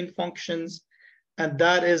brain functions, and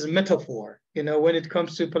that is metaphor. When it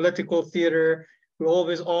comes to political theater, we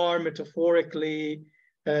always are metaphorically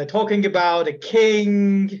talking about a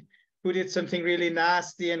king who did something really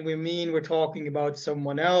nasty, and we're talking about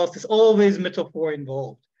someone else. There's always metaphor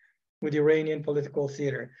involved with Iranian political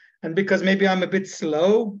theater. And because maybe I'm a bit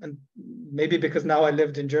slow, and maybe because now I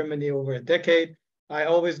lived in Germany over a decade, I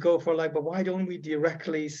always go for but why don't we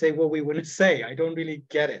directly say what we want to say? I don't really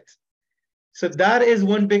get it. So that is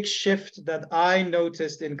one big shift that I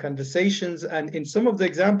noticed in conversations and in some of the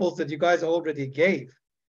examples that you guys already gave.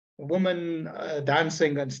 A woman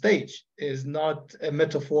dancing on stage is not a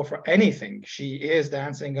metaphor for anything. She is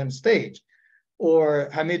dancing on stage. Or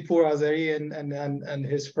Hamidpour Azari and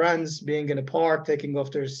his friends being in a park, taking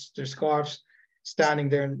off their scarves, standing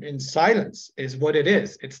there in silence is what it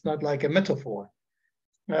is. It's not like a metaphor,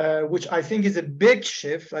 which I think is a big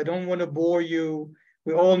shift. I don't want to bore you.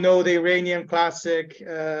 We all know the Iranian classic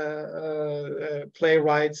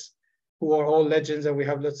playwrights who are all legends, and we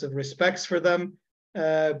have lots of respects for them.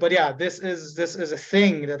 But yeah, this is a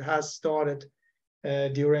thing that has started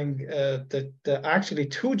during the actually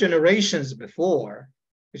 2 generations before,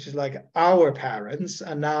 which is our parents,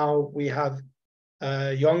 and now we have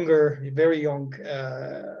very young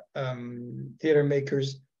theater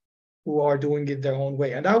makers who are doing it their own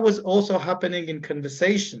way. And that was also happening in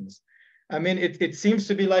conversations. I mean, it seems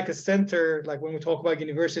to be like a center, when we talk about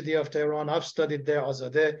University of Tehran, I've studied there,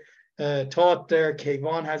 Azadeh taught there,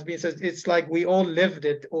 Keyvan has been, so it's like we all lived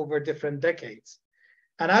it over different decades.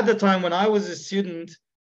 And at the time when I was a student,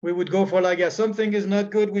 we would go for something is not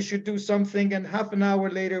good, we should do something. And half an hour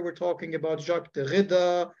later, we're talking about Jacques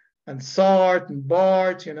Derrida and Sartre and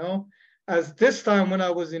Barthes, As this time when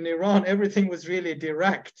I was in Iran, everything was really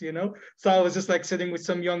direct, you know? So I was just like sitting with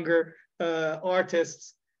some younger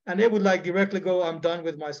artists, and they would like directly go, I'm done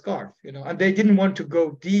with my scarf, you know? And they didn't want to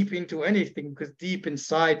go deep into anything because deep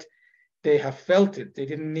inside, they have felt it. They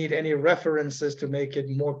didn't need any references to make it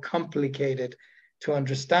more complicated to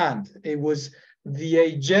understand. It was the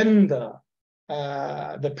agenda,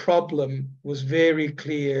 the problem was very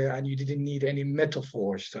clear, and you didn't need any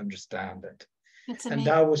metaphors to understand it. And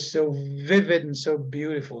that was so vivid and so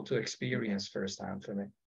beautiful to experience firsthand for me.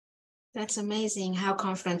 That's amazing how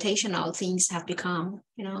confrontational things have become,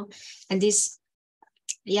 you know, and this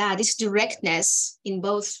directness in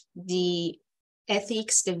both the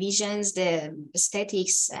ethics, the visions, the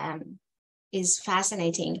aesthetics is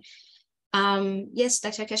fascinating. Yes,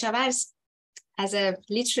 Dr. Keshavarz, as a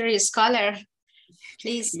literary scholar,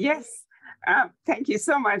 please. Yes. Thank you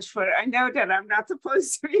so much I know that I'm not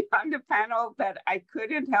supposed to be on the panel, but I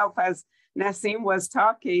couldn't help as Nassim was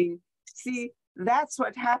talking. See, that's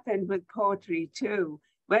what happened with poetry too.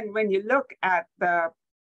 When you look at the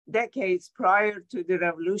decades prior to the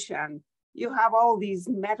revolution, you have all these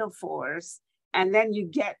metaphors, and then you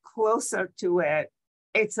get closer to it.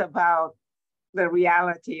 It's about the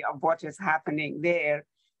reality of what is happening there.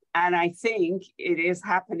 And I think it is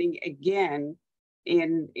happening again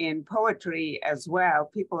in poetry as well.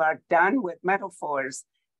 People are done with metaphors.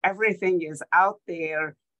 Everything is out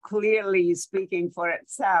there clearly speaking for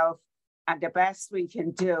itself. And the best we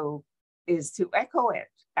can do is to echo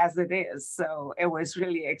it as it is. So it was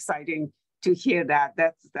really exciting to hear that.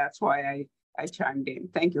 That's why I chimed in.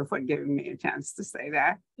 Thank you for giving me a chance to say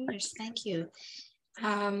that. Of course, thank you.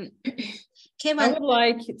 Keyvan, I would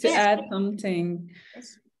like to add something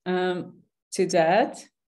to that.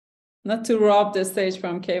 Not to rob the stage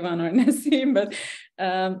from Keyvan or Nassim, but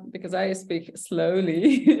because I speak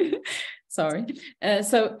slowly. Sorry.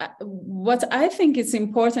 So what I think is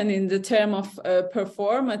important in the term of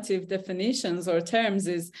performative definitions or terms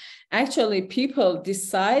is actually people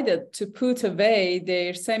decided to put away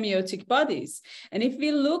their semiotic bodies. And if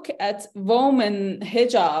we look at woman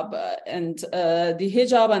hijab and the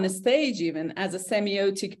hijab on a stage even as a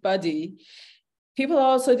semiotic body, people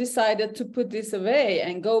also decided to put this away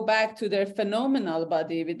and go back to their phenomenal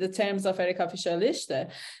body with the terms of Erika Fischer-Lichte.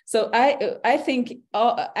 So I think,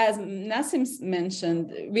 as Nassim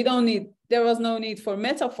mentioned, there was no need for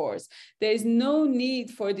metaphors. There is no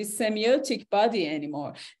need for this semiotic body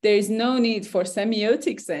anymore. There is no need for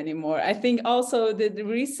semiotics anymore. I think also the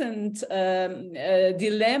recent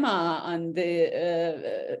dilemma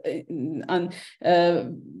on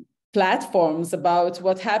platforms about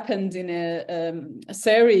what happened in a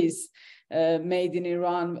series made in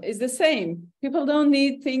Iran is the same. People don't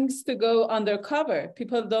need things to go undercover.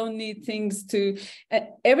 People don't need things to,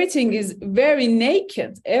 everything is very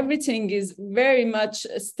naked. Everything is very much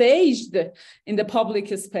staged in the public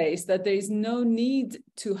space, that there is no need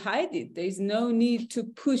to hide it. There is no need to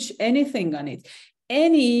push anything on it.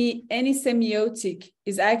 Any semiotic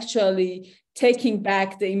is actually taking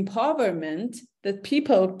back the empowerment that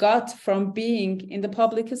people got from being in the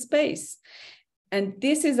public space. And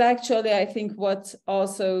this is actually, I think, what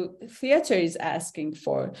also theater is asking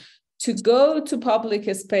for, to go to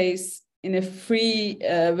public space in a free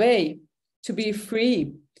way, to be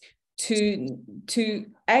free, to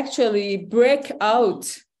actually break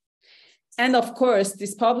out. And of course,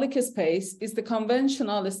 this public space is the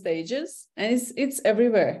conventional stages, and it's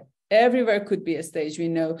everywhere. Everywhere could be a stage, we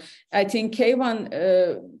know. I think Keyvan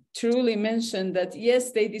truly mentioned that,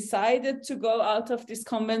 yes, they decided to go out of these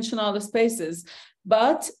conventional spaces,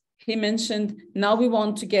 but he mentioned now we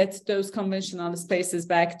want to get those conventional spaces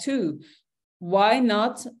back too. Why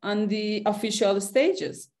not on the official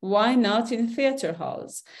stages? Why not in theater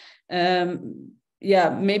halls? Maybe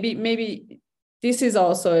this is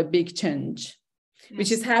also a big change, yes,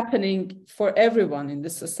 which is happening for everyone in the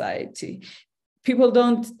society. People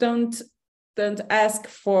don't ask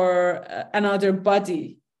for another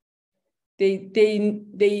body.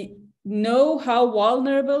 They know how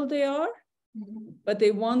vulnerable they are, but they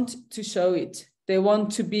want to show it. They want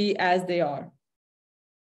to be as they are.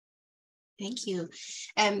 Thank you.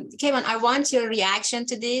 Keyvan, I want your reaction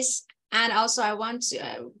to this. And also I want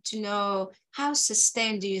to know, how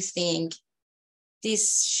sustained do you think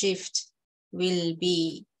this shift will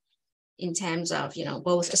be in terms of,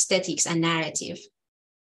 both aesthetics and narrative?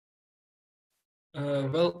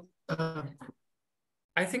 I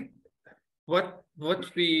think what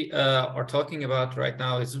we are talking about right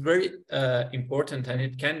now is very important, and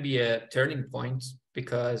it can be a turning point,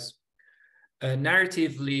 because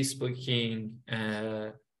narratively speaking,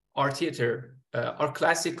 our theater, our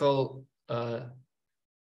classical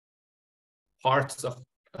parts of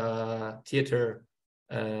theater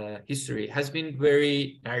history has been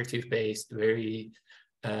very narrative-based, very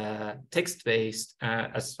text-based,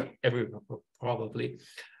 as everyone probably.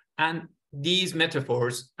 And these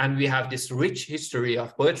metaphors, and we have this rich history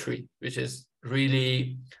of poetry, which is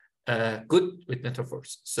really good with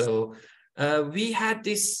metaphors. So we had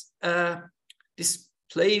this this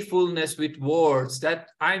playfulness with words, that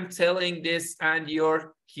I'm telling this and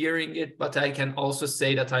you're hearing it, but I can also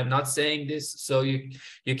say that I'm not saying this, so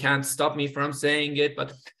you can't stop me from saying it.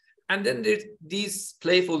 And then this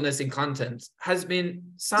playfulness in content has been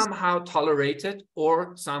somehow tolerated,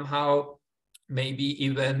 or somehow maybe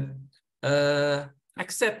even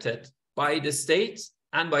accepted by the state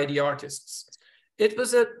and by the artists. It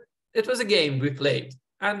was a game we played,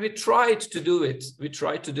 and we tried to do it. We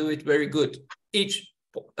tried to do it very good.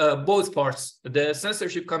 Both parts. The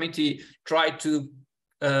censorship committee tried to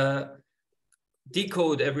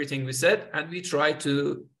decode everything we said, and we tried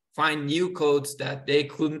to find new codes that they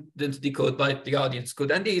couldn't decode, but the audience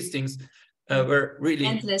could. And these things were really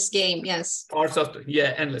endless game. Yes, parts of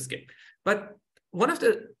endless game. But one of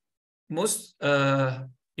the most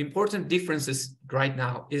important differences right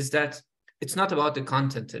now is that it's not about the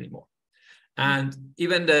content anymore, and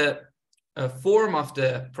even the form of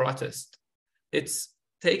the protest, it's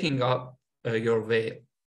taking up your veil.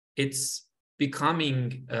 It's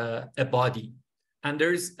becoming a body. And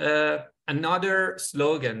there's another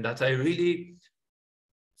slogan that I really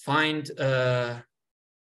find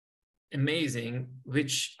amazing,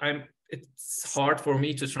 which it's hard for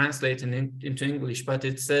me to translate into English, but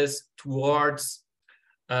it says towards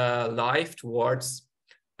life, towards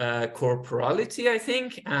corporality, I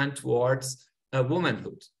think, and towards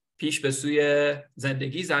womanhood. پیش به سوی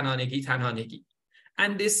زندگی، زنانگی، تنانگی.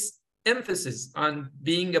 And this emphasis on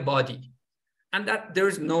being a body, and that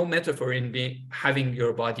there's no metaphor in having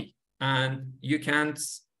your body, and you can't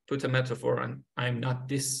put a metaphor on I'm not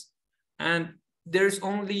this, and there's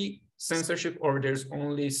only censorship, or there's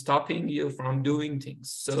only stopping you from doing things.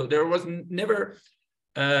 So there was never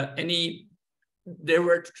there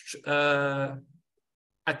were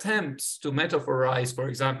attempts to metaphorize, for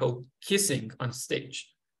example, kissing on stage,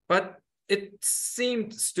 but it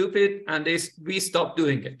seemed stupid, and we stopped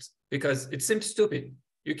doing it because it seemed stupid.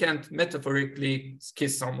 You can't metaphorically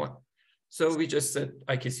kiss someone. So we just said,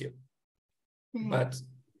 I kiss you. Mm-hmm. But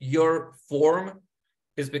your form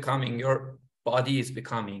is becoming, your body is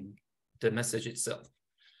becoming the message itself.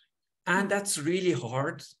 And that's really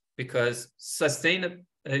hard, because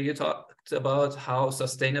you talked about how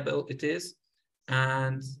sustainable it is,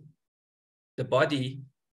 and the body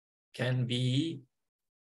can be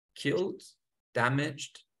killed,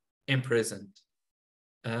 damaged, imprisoned.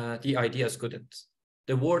 The ideas couldn't,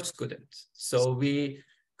 the words couldn't. So we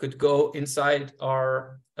could go inside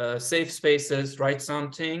our safe spaces, write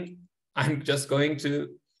something. I'm just going to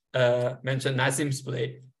mention Nassim's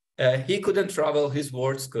play. He couldn't travel, his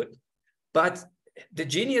words could. But the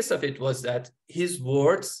genius of it was that his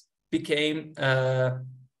words became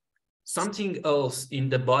something else in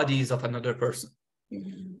the bodies of another person.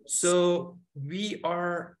 Mm-hmm. So we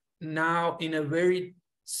are now in a very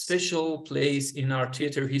special place in our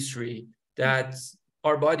theater history, that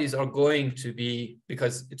our bodies are going to be,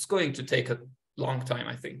 because it's going to take a long time,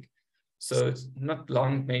 I think. So it's not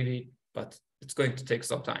long maybe, but it's going to take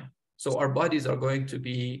some time. So our bodies are going to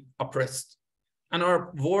be oppressed, and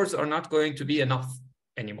our words are not going to be enough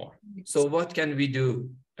anymore. So what can we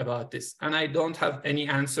do about this? And I don't have any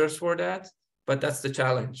answers for that, but that's the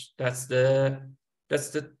challenge. That's the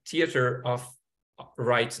theater of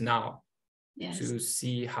right now. Yes. To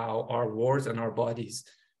see how our words and our bodies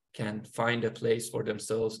can find a place for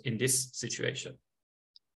themselves in this situation.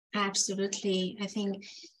 Absolutely. I think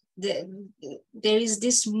there is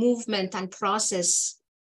this movement and process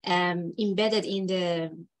embedded in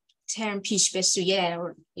the term پیش به سوی,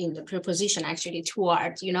 or in the preposition actually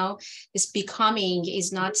toward, this becoming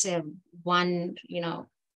is not a one,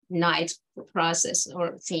 night process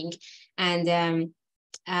or thing. And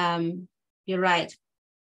you're right.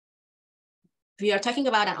 We are talking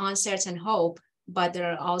about an uncertain hope, but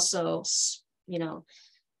there are also,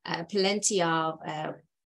 plenty of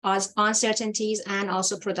uncertainties and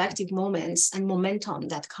also productive moments and momentum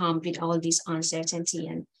that come with all this uncertainty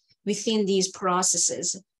and within these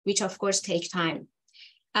processes, which of course take time.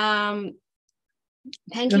 Thank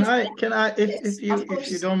you. If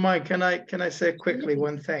you don't mind, can I say quickly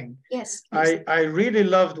one thing? Yes. I really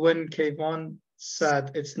loved when Keyvan said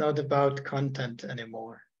it's not about content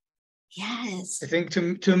anymore. Yes. I think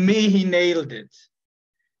to me, he nailed it.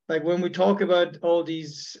 Like when we talk about all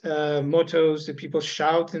these mottos that people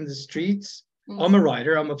shout in the streets, I'm a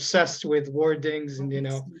writer. I'm obsessed with wordings and, you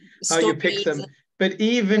know, how you pick them. But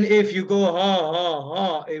even if you go, ha, ha,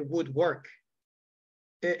 ha, it would work.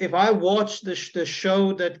 If I watch the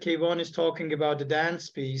show that Keyvan is talking about, the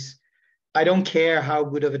dance piece, I don't care how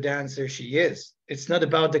good of a dancer she is. It's not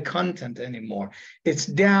about the content anymore. It's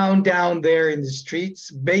down there in the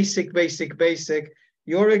streets, basic.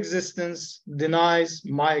 Your existence denies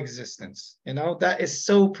my existence. You know, that is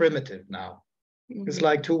so primitive now. It's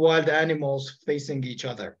like two wild animals facing each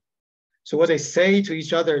other. So what they say to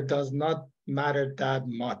each other does not matter that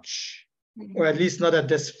much, or at least not at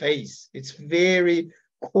this phase. It's very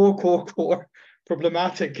core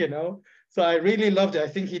problematic, you know. So I really loved it. I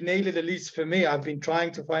think he nailed it, at least for me. I've been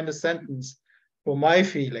trying to find a sentence for my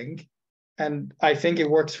feeling, and I think it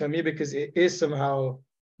works for me because it is somehow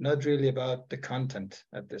not really about the content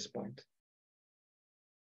at this point.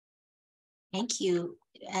 Thank you.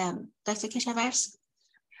 Dr. Keshavarz?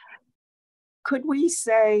 Could we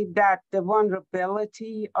say that the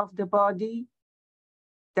vulnerability of the body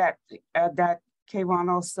that Keyvan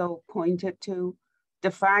also pointed to,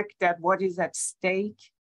 the fact that what is at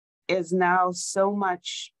stake is now so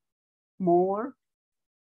much more,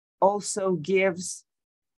 also gives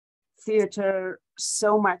theater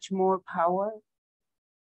so much more power,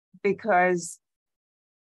 because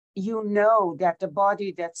you know that the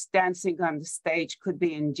body that's dancing on the stage could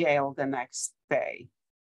be in jail the next day.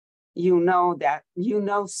 You know that, you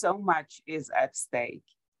know so much is at stake.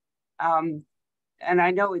 And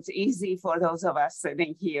I know it's easy for those of us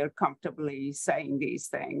sitting here comfortably saying these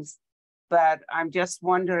things, but I'm just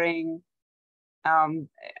wondering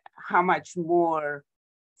how much more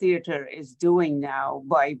theater is doing now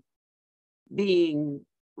by being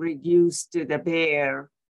reduced to the bare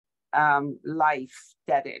life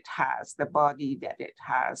that it has, the body that it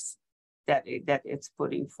has, that it's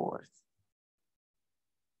putting forth.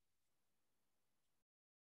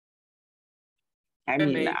 I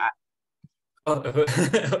mean,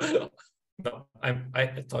 no, I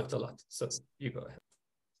talked a lot, so you go ahead.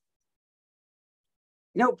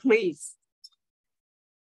 No, please.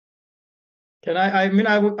 Can I'm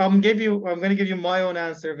going to give you my own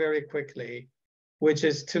answer very quickly, which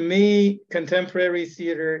is, to me, contemporary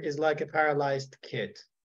theater is like a paralyzed kid.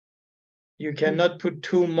 You cannot put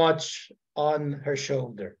too much on her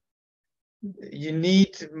shoulder. You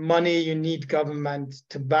need money, you need government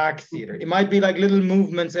to back theater. It might be like little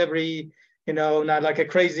movements every, you know, not like a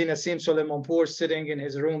crazy Nassim Soleimanpour sitting in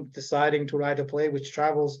his room deciding to write a play which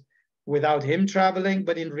travels without him traveling.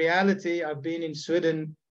 But in reality, I've been in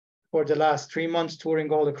Sweden for the last 3 months,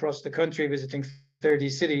 touring all across the country, visiting 30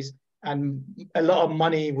 cities, and a lot of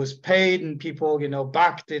money was paid and people, you know,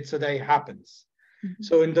 backed it, so that it happens.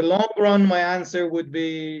 So in the long run, my answer would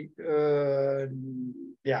be,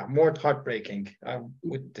 more heartbreaking. I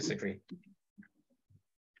would disagree.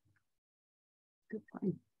 Good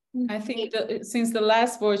point. I think since the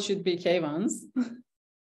last word should be Keyvan's,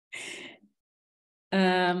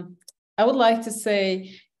 I would like to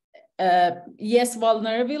say, yes,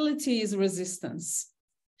 vulnerability is resistance.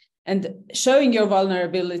 And showing your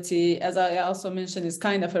vulnerability, as I also mentioned, is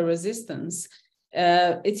kind of a resistance.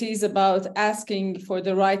 It is about asking for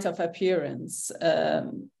the right of appearance,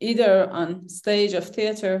 either on stage of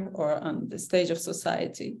theater or on the stage of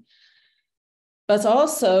society. But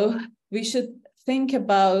also, we should think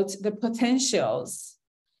about the potentials.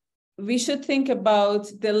 We should think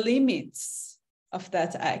about the limits of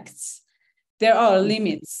that act. There are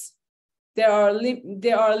limits. There are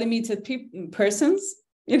limited persons.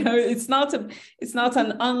 You know, it's not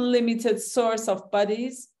an unlimited source of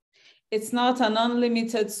bodies. It's not an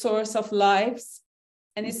unlimited source of lives,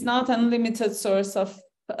 and it's not an unlimited source of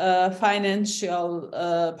financial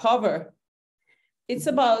power. It's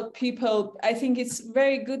about people. I think it's a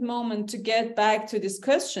very good moment to get back to this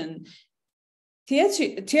question.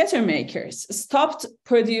 Theater makers stopped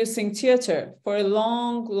producing theater for a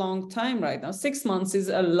long time right now. 6 months is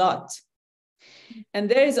a lot. And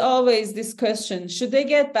there is always this question, should they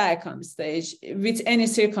get back on stage with any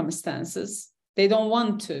circumstances? They don't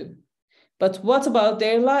want to. But what about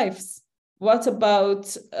their lives? What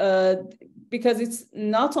about, because it's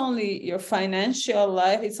not only your financial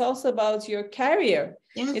life, it's also about your career.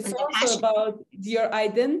 Yeah, it's also about your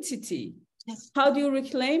identity. Yes. How do you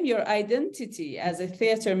reclaim your identity as a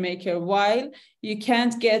theater maker while you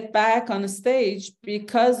can't get back on stage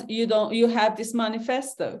because you have this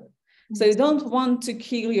manifesto? So you don't want to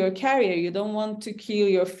kill your career. You don't want to kill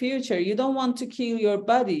your future. You don't want to kill your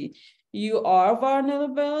body. You are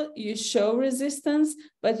vulnerable, you show resistance,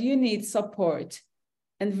 but you need support.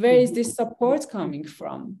 And where is this support coming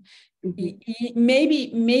from?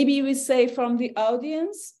 Maybe we say from the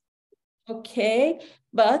audience, Okay,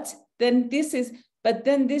 but then this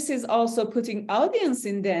is also putting audience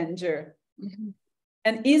in danger. Mm-hmm.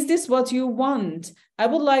 And is this what you want? I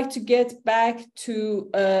would like to get back to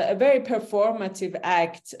a very performative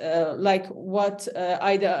act, like what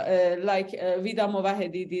Vida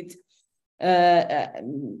Movahedi did.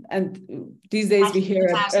 And these days we hear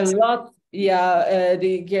a lot,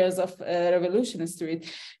 the Girls of Revolution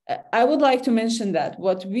Street. I would like to mention that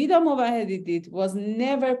what Vida Movahedi did was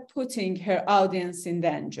never putting her audience in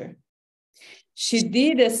danger. She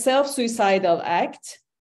did a self-suicidal act,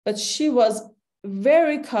 but she was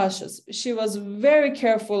very cautious. She was very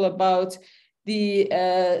careful about the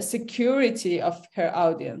security of her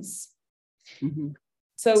audience. Mm-hmm.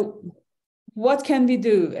 So what can we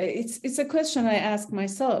do? It's a question I ask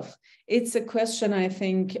myself. It's a question I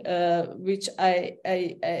think which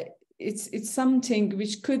it's something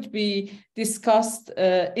which could be discussed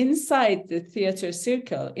inside the theater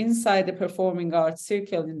circle, inside the performing arts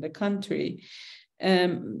circle in the country.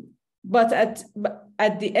 But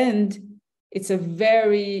at the end, it's a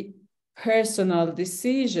very personal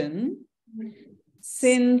decision.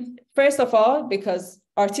 Since, first of all, because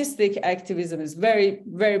artistic activism is very,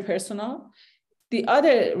 very personal. The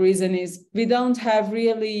other reason is we don't have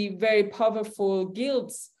really very powerful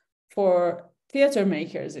guilds for theater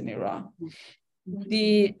makers in Iran.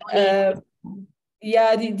 The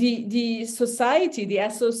society, the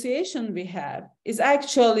association we have is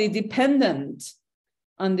actually dependent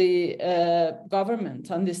on the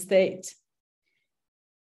government, on the state.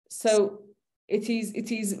 So it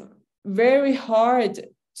is very hard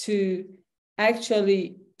to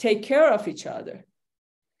actually take care of each other.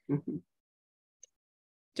 Mm-hmm.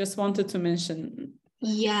 Just wanted to mention.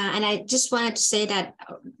 Yeah, and I just wanted to say that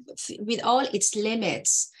with all its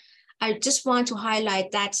limits, I just want to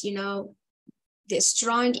highlight that, you know, the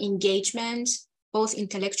strong engagement, both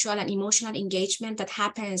intellectual and emotional engagement that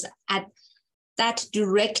happens at that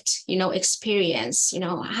direct, you know, experience, you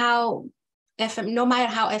know, no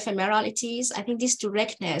matter how ephemeral it is, I think this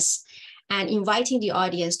directness and inviting the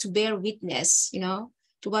audience to bear witness, you know,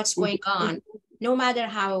 to what's going on, no matter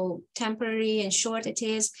how temporary and short it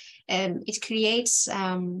is, it creates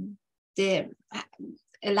a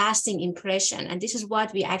lasting impression. And this is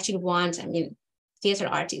what we actually want. I mean, theater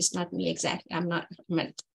artists, not me exactly, I'm not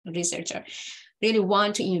a researcher, really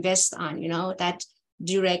want to invest on, you know, that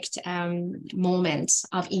direct moments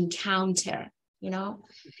of encounter, you know.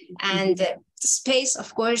 And the space,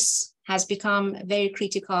 of course, has become very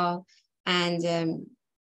critical. And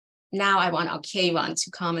now I want Keyvan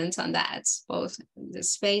to comment on that, both the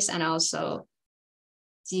space and also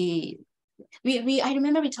I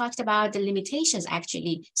remember we talked about the limitations,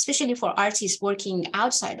 actually, especially for artists working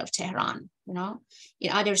outside of Tehran, you know,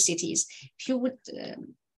 in other cities. If you would,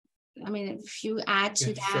 if you add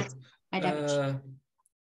to that, sure.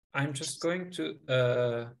 I'm just going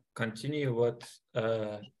to continue what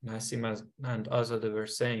Nassim and Azadeh were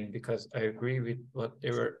saying, because I agree with what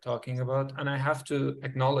they were talking about, and I have to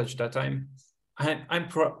acknowledge that I'm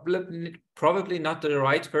probably not the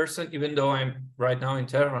right person, even though I'm right now in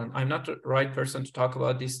Tehran. I'm not the right person to talk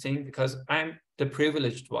about this thing because I'm the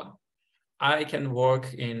privileged one. I can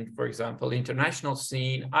work in, for example, international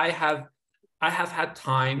scene. I have had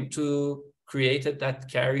time to create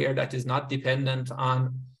that career that is not dependent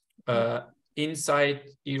on inside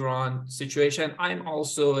Iran situation. I'm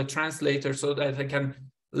also a translator, so that I can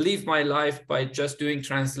live my life by just doing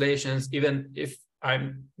translations. Even if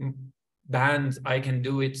I'm banned, I can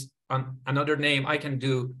do it on another name. I can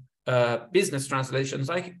do business translations.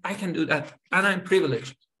 I can do that, and I'm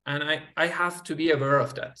privileged, and I have to be aware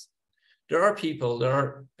of that. There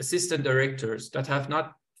are assistant directors that have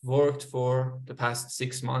not worked for the past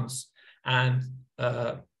 6 months, and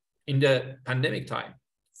in the pandemic time,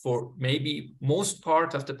 for maybe most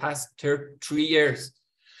part of the past 3 years.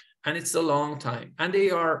 And it's a long time. And they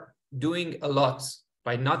are doing a lot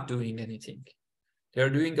by not doing anything. They're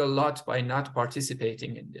doing a lot by not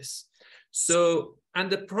participating in this. So, and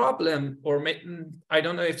the problem, or I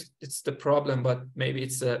don't know if it's the problem, but maybe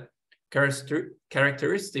it's a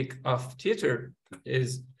characteristic of theater,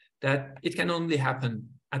 is that it can only happen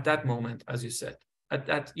at that moment, as you said.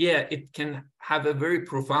 It can have a very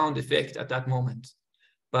profound effect at that moment.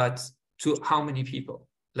 But to how many people?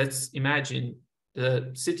 Let's imagine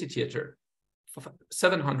the city theater,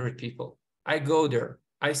 700 people. I go there,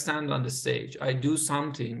 I stand on the stage, I do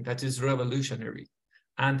something that is revolutionary.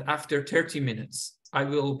 And after 30 minutes, I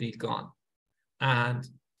will be gone. And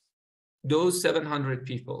those 700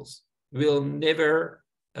 people will never,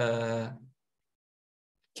 can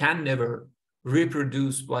never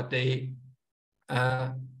reproduce what they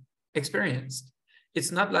experienced.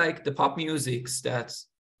 It's not like the pop musics that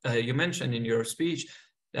you mentioned in your speech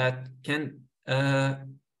that can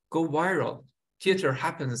go viral. Theater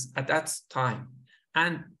happens at that time.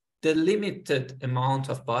 And the limited amount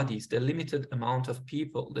of bodies, the limited amount of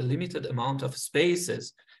people, the limited amount of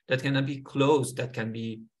spaces that can be closed, that can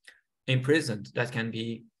be imprisoned, that can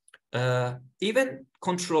be even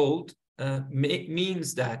controlled,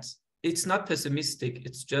 means that it's not pessimistic,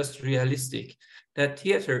 it's just realistic, that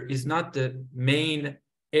theater is not the main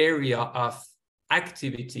area of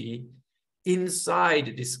activity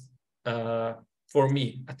inside this, for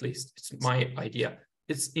me at least, it's my idea.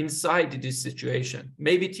 It's inside this situation.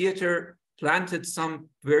 Maybe theater planted some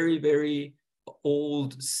very, very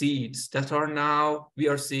old seeds that are now, we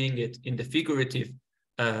are seeing it in the figurative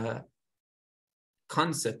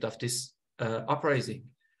concept of this uprising.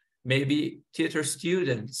 Maybe theater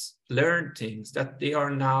students learn things that they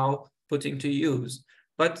are now putting to use.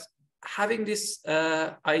 But having this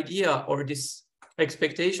idea or this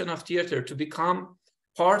expectation of theater to become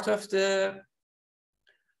part of the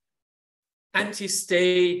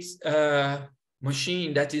anti-state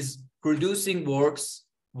machine that is producing works,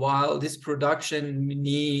 while this production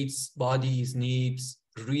needs bodies, needs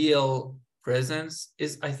real presence,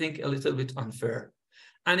 is, I think, a little bit unfair.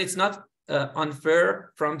 And it's not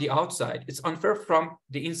unfair from the outside, it's unfair from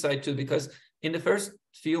the inside too, because in the first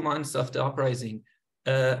few months of the uprising,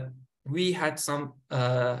 we had some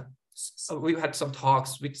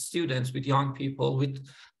talks with students, with young people, with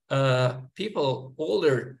people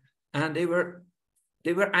older, and they were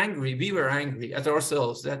angry. We were angry at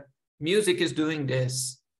ourselves that music is doing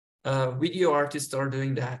this, video artists are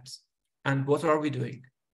doing that, and what are we doing?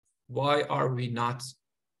 Why are we not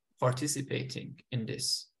participating in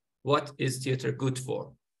this? What is theater good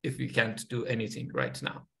for if we can't do anything right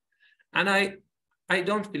now? And I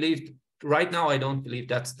don't believe, right now, I don't believe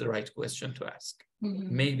that's the right question to ask.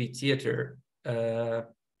 Mm-hmm. Maybe theater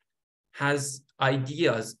has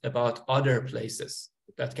ideas about other places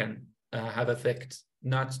that can have effect,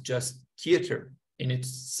 not just theater in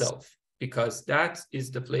itself, because that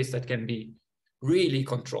is the place that can be really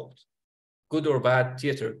controlled. Good or bad,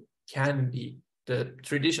 theater can be, the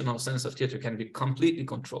traditional sense of theater can be completely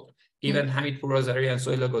controlled. Even Hamid Pourazari and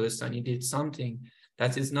Soila Golestani did something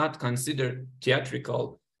that is not considered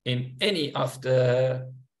theatrical in any of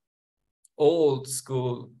the old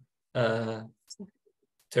school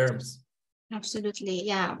terms. Absolutely,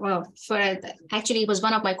 yeah. Well, actually, it was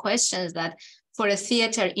one of my questions that for a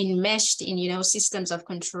theater enmeshed in, systems of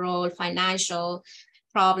control, financial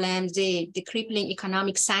problems, the crippling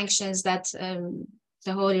economic sanctions that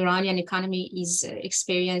the whole Iranian economy is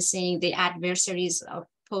experiencing, the adversaries of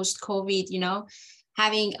post-COVID,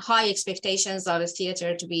 having high expectations of the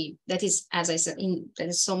theater to be, that is, as I said, that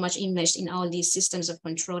is so much enmeshed in all these systems of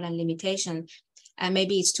control and limitation.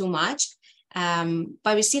 Maybe it's too much,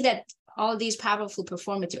 but we see that all these powerful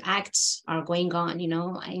performative acts are going on,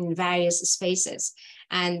 in various spaces,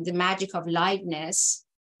 and the magic of liveness,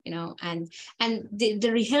 and the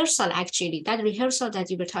rehearsal, actually, that rehearsal that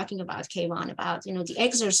you were talking about, Keyvan, about, the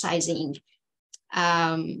exercising,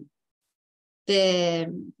 the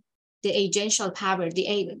agential power,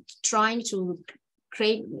 trying to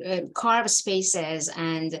create, carve spaces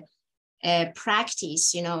and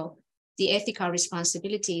practice, the ethical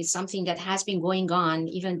responsibility is something that has been going on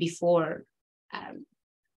even before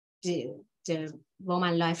the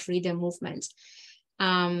woman life freedom movement.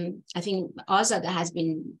 I think Azadeh has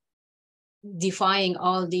been defying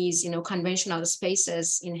all these, conventional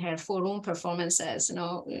spaces in her forum performances,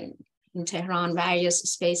 in Tehran, various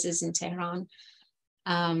spaces in Tehran.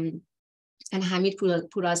 And Hamid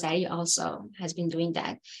Pourazari also has been doing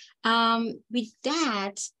that. With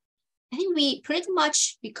that, I think we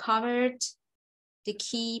covered the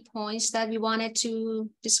key points that we wanted to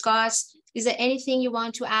discuss. Is there anything you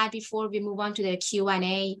want to add before we move on to the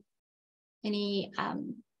Q&A? Any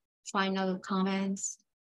final comments?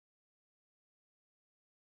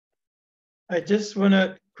 I just want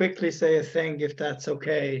to quickly say a thing, if that's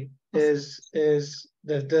okay, is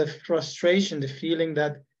the frustration, the feeling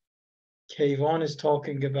that Keyvan is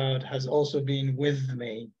talking about has also been with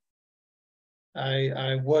me.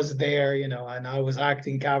 I was there, and I was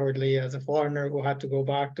acting cowardly as a foreigner who had to go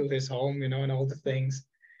back to his home, and all the things.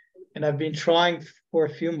 And I've been trying for a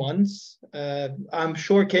few months. I'm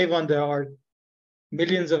sure, Keyvan, there are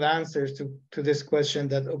millions of answers to this question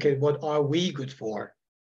that, okay, what are we good for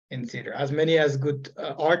in theater? As many as good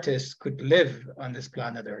artists could live on this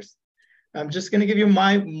planet Earth. I'm just going to give you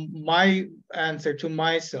my answer to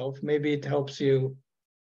myself. Maybe it helps you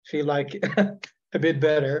feel like a bit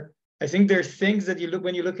better. I think there are things that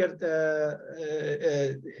when you look at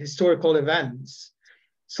historical events,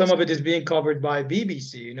 some of it is being covered by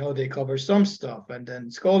BBC, you know, they cover some stuff, and then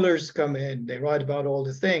scholars come in, they write about all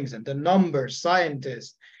the things, and the numbers,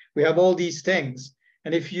 scientists, we have all these things.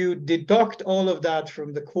 And if you deduct all of that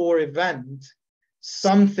from the core event,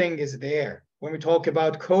 something is there. When we talk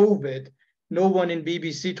about COVID, no one in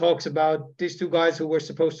BBC talks about these two guys who were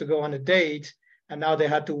supposed to go on a date, and now they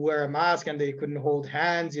had to wear a mask and they couldn't hold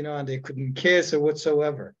hands, you know, and they couldn't kiss or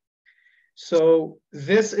whatsoever. So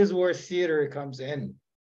this is where theater comes in.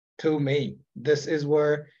 To me, this is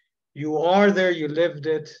where you are there, you lived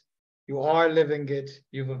it, you are living it,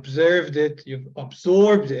 you've observed it, you've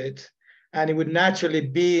absorbed it, and it would naturally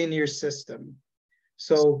be in your system.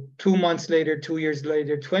 So 2 months later, 2 years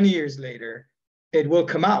later, 20 years later, it will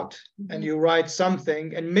come out, and you write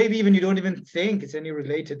something, and maybe even you don't even think it's any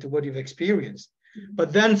related to what you've experienced.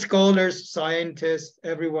 But then scholars, scientists,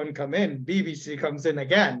 everyone come in, BBC comes in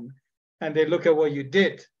again, and they look at what you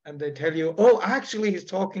did, and they tell you, oh, actually, he's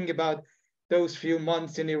talking about those few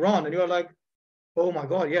months in Iran. And you're like, oh my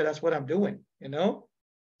God, yeah, that's what I'm doing, you know?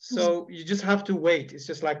 So you just have to wait. It's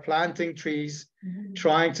just like planting trees,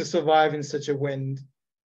 trying to survive in such a wind,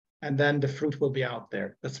 and then the fruit will be out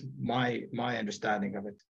there. That's my understanding of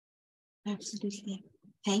it. Absolutely.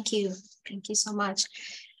 Thank you. Thank you so much.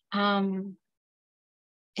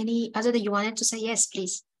 Any other that you wanted to say? Yes,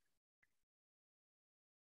 please.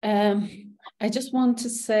 I just want to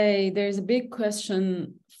say there's a big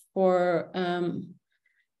question for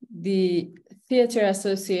the theater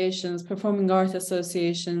associations, performing art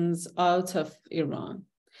associations out of Iran.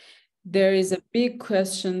 There is a big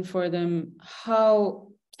question for them. How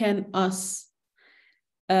can us,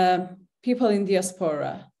 people in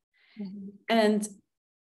diaspora, and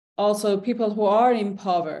also people who are in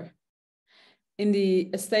power in the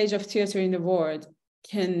stage of theater in the world,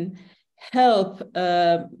 can help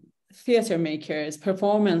theater makers,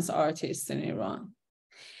 performance artists in Iran?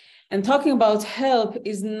 And talking about help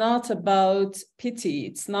is not about pity.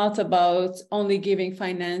 It's not about only giving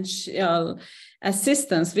financial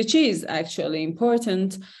assistance, which is actually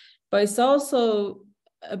important, but it's also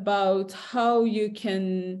about how you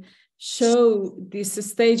can show this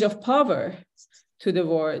stage of power to the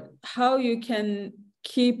world, how you can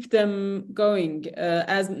keep them going.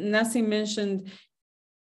 As Nassim mentioned,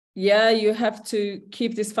 yeah, you have to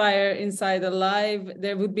keep this fire inside alive.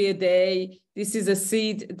 There would be a day. This is a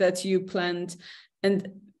seed that you plant.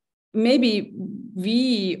 And maybe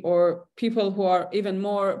we, or people who are even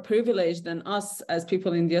more privileged than us as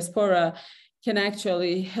people in diaspora, can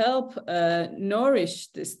actually help nourish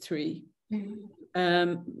this tree.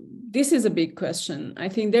 This is a big question. I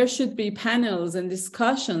think there should be panels and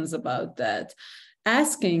discussions about that,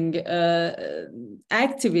 asking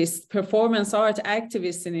activists, performance art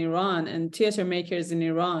activists in Iran and theater makers in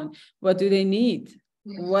Iran, what do they need?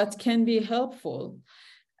 What can be helpful?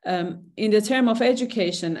 In the term of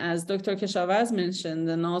education, as Dr. Keshavarz mentioned,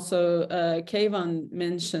 and also Keyvan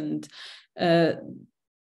mentioned,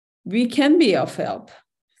 we can be of help.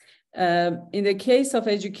 In the case of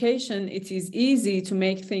education, it is easy to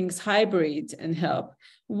make things hybrid and help.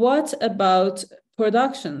 What about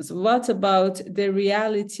productions? What about the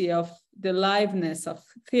reality of the liveness of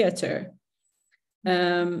theater?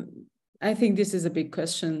 I think this is a big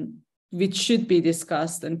question which should be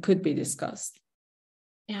discussed and could be discussed.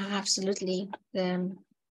 Yeah, absolutely. The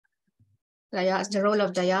role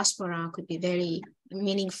of diaspora could be very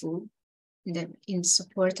meaningful in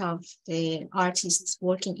support of the artists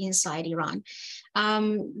working inside Iran.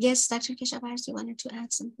 Yes, Dr. Keshavarz, you wanted to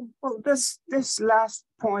add something? Well, this last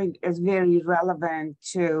point is very relevant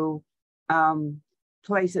to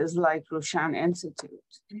places like Roshan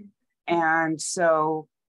Institute. And so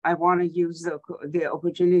I want to use the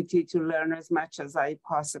opportunity to learn as much as I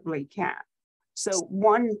possibly can. So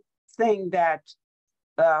one thing that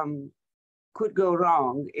could go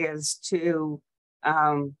wrong is to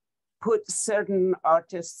put certain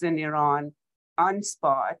artists in Iran on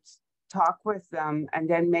spot, talk with them, and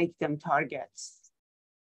then make them targets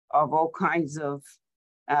of all kinds of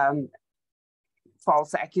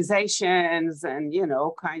false accusations and, you know,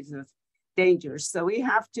 all kinds of dangers. So we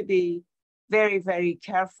have to be very, very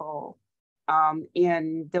careful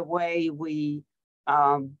in the way we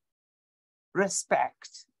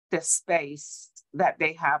respect the space that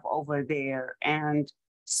they have over there. And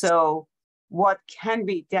so what can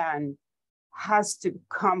be done has to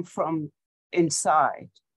come from inside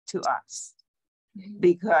to us,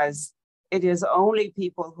 because it is only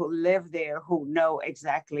people who live there who know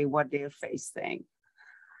exactly what they're facing.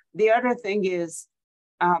 The other thing is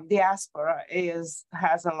diaspora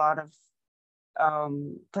has a lot of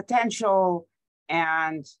potential,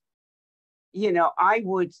 and you know, I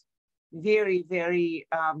would very, very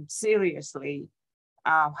seriously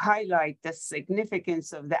highlight the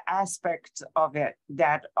significance of the aspects of it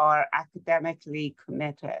that are academically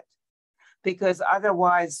committed. Because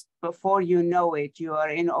otherwise, before you know it, you are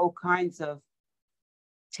in all kinds of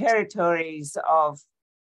territories of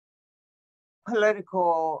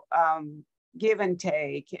political give and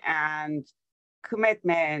take and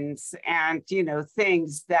commitments and, you know,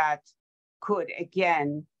 things that could,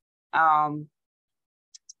 again,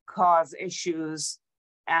 cause issues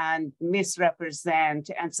and misrepresent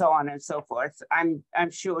and so on and so forth. I'm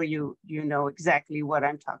sure you know exactly what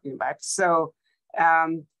I'm talking about. So,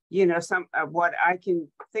 you know, some what I can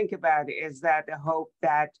think about is that the hope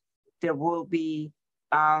that there will be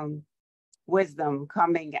wisdom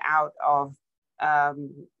coming out of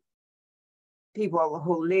people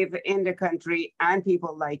who live in the country and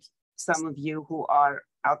people like some of you who are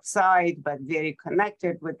outside but very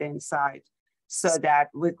connected with the inside, so that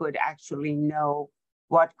we could actually know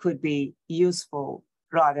what could be useful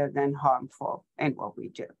rather than harmful in what we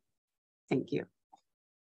do. Thank you.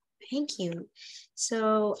 Thank you.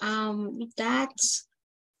 So with that,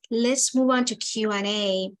 let's move on to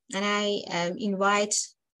Q&A, and I invite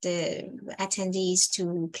the attendees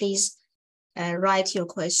to please write your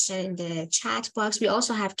question in the chat box. We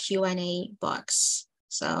also have Q&A box.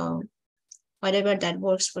 So whatever that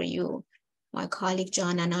works for you, my colleague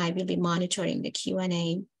John and I will be monitoring the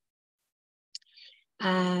Q&A.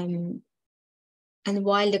 And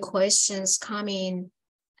while the questions come in,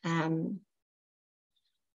 I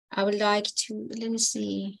would like to, let me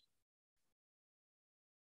see,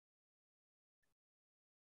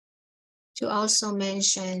 to also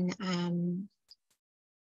mention,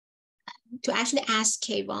 to actually ask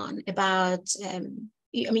Keyvan about, I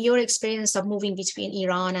mean, your experience of moving between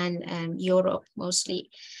Iran and Europe mostly,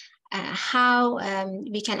 how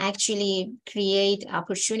we can actually create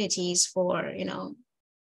opportunities for, you know,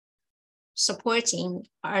 supporting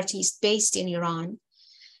artists based in Iran.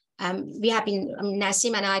 We have been,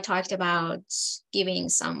 Nassim and I talked about giving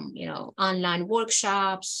some, you know, online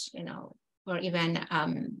workshops, you know, or even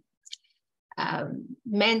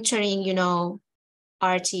mentoring, you know,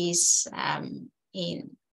 artists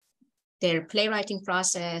in their playwriting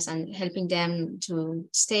process and helping them to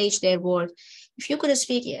stage their work. If you could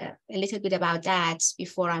speak a little bit about that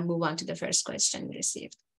before I move on to the first question we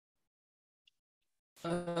received.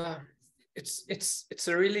 It's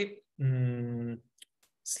a really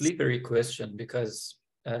slippery question, because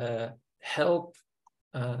help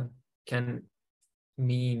can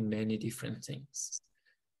mean many different things.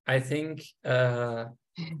 I think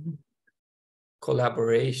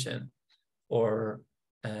collaboration, or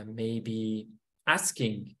maybe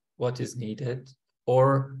asking what is needed,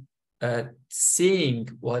 or seeing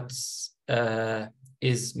what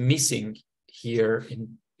is missing here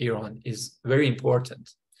in Iran is very important.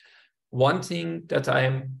 One thing that I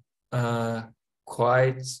am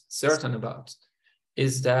quite certain about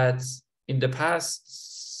is that in the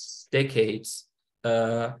past decades,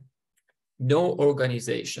 no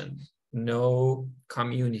organization, no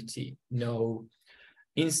community, no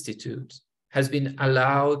institute has been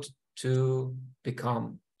allowed to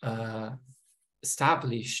become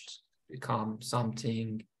established, become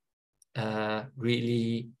something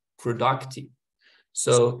really productive.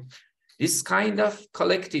 So this kind of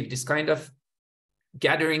collective, this kind of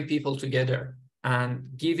gathering people together and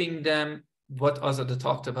giving them what Azadeh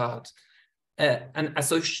talked about, an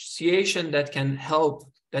association that can help,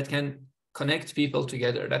 that can connect people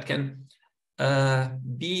together, that can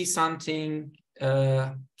be something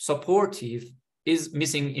supportive, is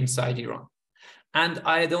missing inside Iran. And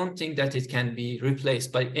I don't think that it can be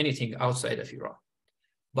replaced by anything outside of Iran.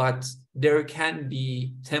 But there can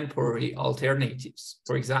be temporary alternatives.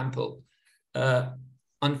 For example,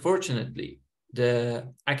 unfortunately, the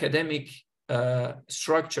academic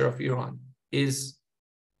structure of Iran is,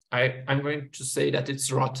 I'm going to say that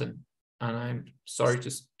it's rotten. And I'm sorry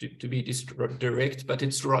to be this direct, but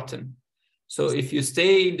it's rotten. So if you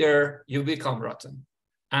stay there, you become rotten.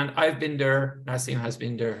 And I've been there, Nassim has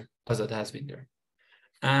been there, Azadeh has been there.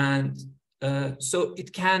 And so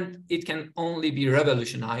it can only be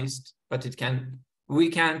revolutionized, but we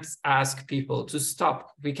can't ask people to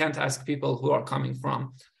stop. We can't ask people who are coming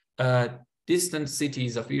from distant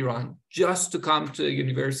cities of Iran just to come to a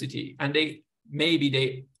university. And maybe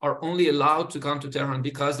they are only allowed to come to Tehran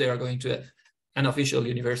because they are going to an official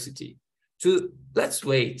university. Let's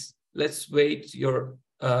wait your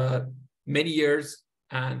many years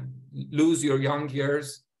and lose your young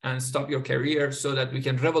years and stop your career so that we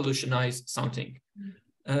can revolutionize something.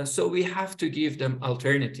 So we have to give them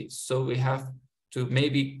alternatives. So we have to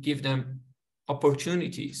maybe give them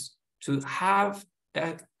opportunities to have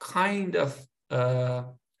a kind of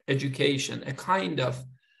education, a kind of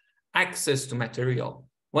access to material.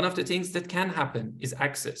 One of the things that can happen is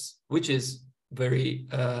access, which is very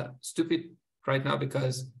stupid right now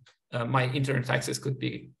because my internet access could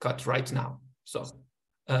be cut right now. So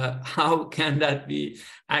how can that be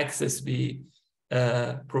access be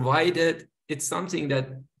provided? It's something that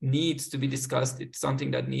needs to be discussed. It's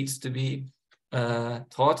something that needs to be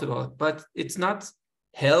thought about, but it's not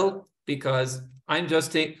help because I'm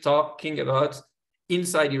just talking about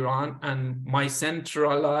inside Iran and my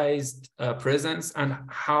centralized presence and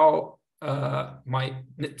how my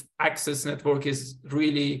access network is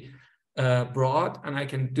really broad, and I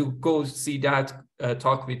can go see that,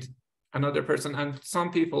 talk with another person and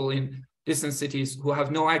some people in distant cities who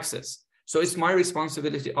have no access. So it's my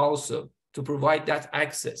responsibility also to provide that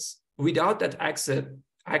access. Without that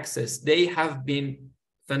access, they have been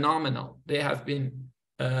phenomenal. They have been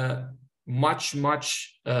much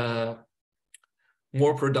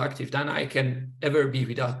more productive than I can ever be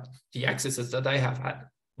without the accesses that I have had.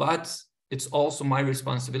 But it's also my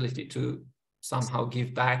responsibility to somehow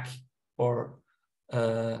give back or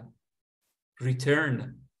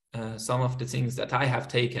return some of the things that I have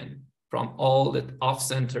taken from all the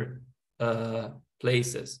off-center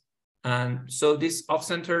places. And so this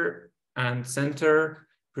off-center and center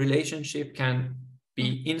relationship can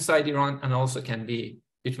be inside Iran and also can be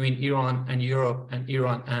between Iran and Europe and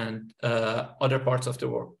Iran and other parts of the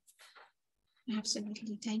world.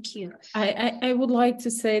 Absolutely, thank you. I would like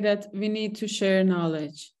to say that we need to share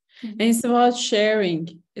knowledge. And it's about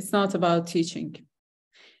sharing. It's not about teaching.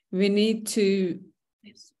 We need to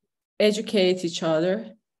educate each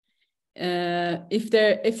other. If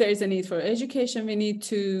there is a need for education, we need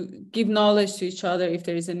to give knowledge to each other if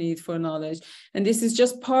there is a need for knowledge. And this is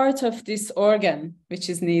just part of this organ which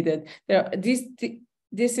is needed.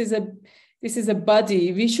 This is a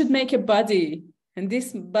body. We should make a body, and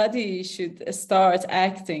this body should start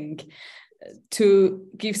acting to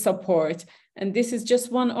give support. And this is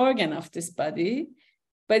just one organ of this body,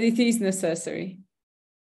 but it is necessary.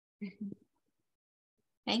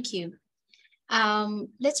 Thank you.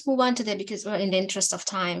 Let's move on to because we're in the interest of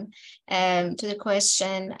time, to the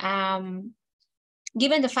question.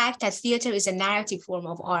 Given the fact that theater is a narrative form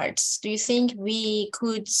of arts, do you think we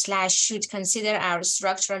could/should consider our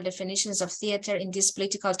structural definitions of theater in this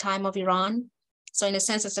political time of Iran? So in a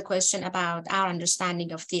sense, it's a question about our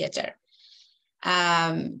understanding of theater.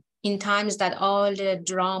 In times that all the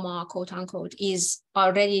drama, quote unquote, is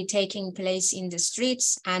already taking place in the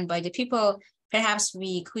streets and by the people, perhaps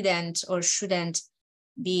we couldn't or shouldn't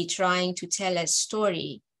be trying to tell a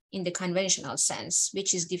story in the conventional sense,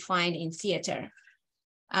 which is defined in theater.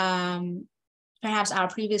 Perhaps our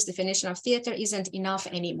previous definition of theater isn't enough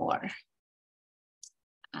anymore.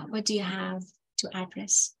 What do you have to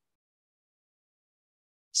address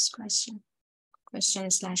this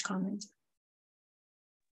question/comment?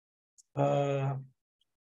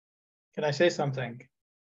 Can I say something?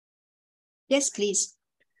 Yes, please.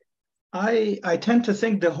 I tend to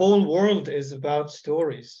think the whole world is about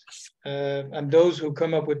stories, and those who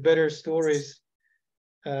come up with better stories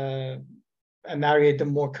and narrate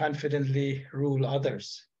them more confidently rule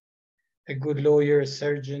others. A good lawyer, a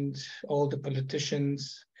surgeon, all the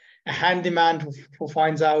politicians, a handyman who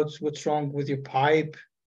finds out what's wrong with your pipe.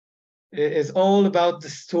 Is all about the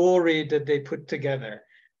story that they put together.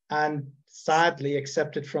 And sadly,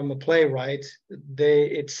 accepted from a playwright,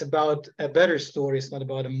 it's about a better story. It's not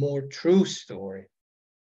about a more true story.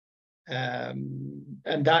 And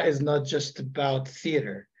that is not just about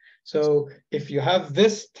theater. So if you have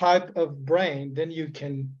this type of brain, then you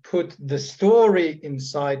can put the story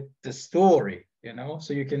inside the story,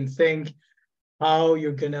 so you can think how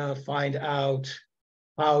you're gonna find out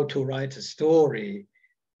how to write a story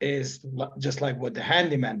is just like what the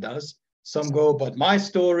handyman does. Some go, but my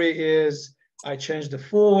story is I change the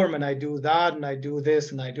form and I do that and I do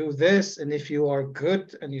this and I do this. And if you are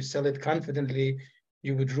good and you sell it confidently,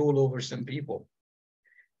 you would rule over some people.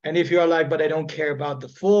 And if you are like, but I don't care about the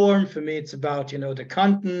form, for me, it's about, the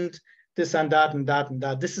content, this and that and that and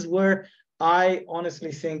that. This is where I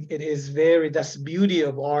honestly think it is that's the beauty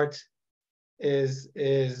of art is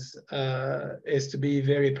to be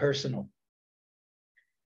very personal.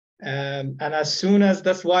 And as soon as,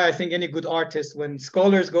 that's why I think any good artist, when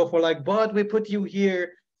scholars go for like, but we put you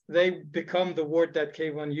here, they become the word that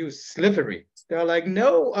Keyvan used, slivery. They're like,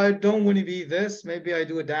 no, I don't want to be this. Maybe I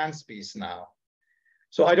do a dance piece now.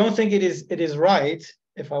 So I don't think it is right,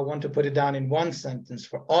 if I want to put it down in one sentence,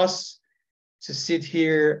 for us to sit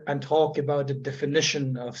here and talk about the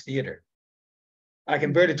definition of theater. I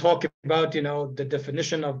can barely talk about, the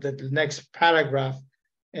definition of the next paragraph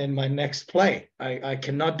in my next play. I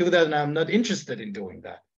cannot do that, and I'm not interested in doing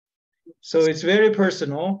that. So it's very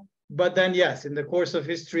personal. But then, yes, in the course of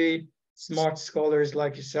history, smart scholars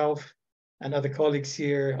like yourself and other colleagues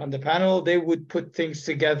here on the panel, they would put things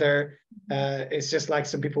together. It's just like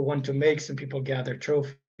some people want to make, some people gather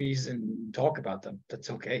trophies and talk about them. That's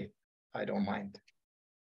okay. I don't mind.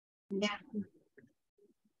 Yeah.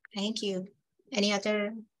 Thank you. Any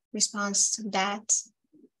other response to that?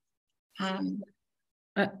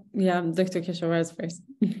 Yeah, Dr. Keshawaz first.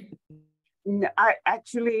 I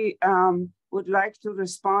actually would like to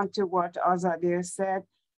respond to what Azadeh said.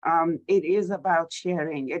 It is about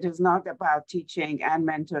sharing. It is not about teaching and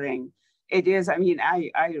mentoring. It is,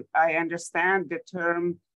 I understand the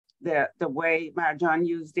term, the way Marjan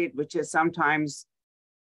used it, which is sometimes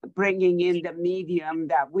bringing in the medium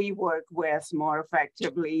that we work with more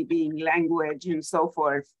effectively, being language and so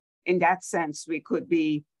forth. In that sense, we could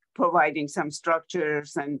be providing some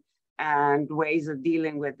structures and ways of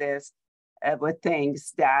dealing with this, with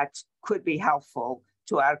things that could be helpful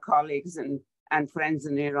to our colleagues and friends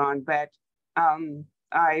in Iran. But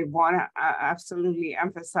I want to absolutely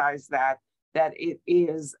emphasize that it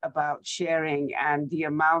is about sharing, and the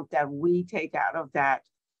amount that we take out of that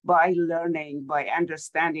by learning, by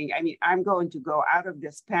understanding. I'm going to go out of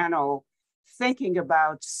this panel thinking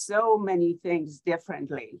about so many things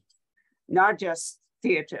differently, not just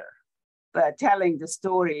theater, but telling the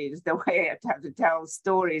stories, the way I have to tell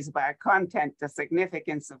stories about content, the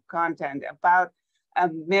significance of content, about a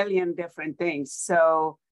million different things.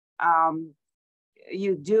 So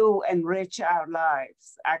you do enrich our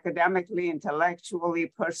lives academically,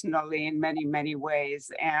 intellectually, personally, in many, many ways.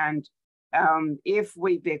 And if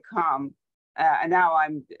we become, now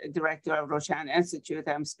I'm director of Roshan Institute,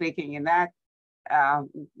 I'm speaking in that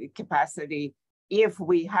capacity. If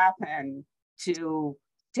we happen to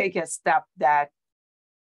take a step that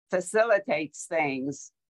facilitates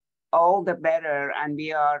things, all the better, and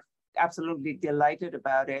we are absolutely delighted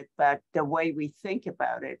about it. But the way we think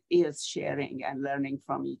about it is sharing and learning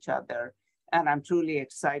from each other. And I'm truly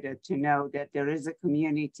excited to know that there is a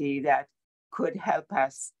community that could help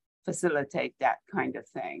us facilitate that kind of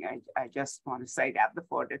thing. I just want to say that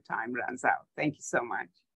before the time runs out. Thank you so much.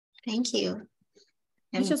 Thank you.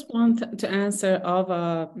 I just want to answer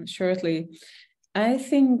Ava shortly. I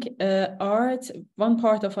think one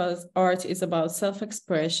part of art is about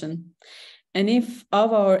self-expression. And if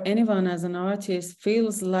Ava or anyone as an artist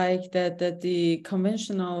feels like that the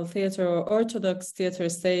conventional theater or orthodox theater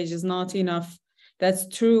stage is not enough, that's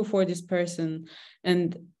true for this person,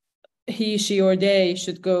 and he, she, or they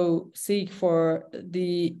should go seek for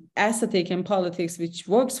the aesthetic and politics which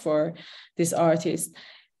works for this artist.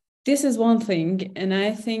 This is one thing, and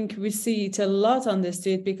I think we see it a lot on the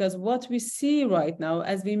street, because what we see right now,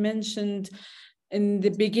 as we mentioned in the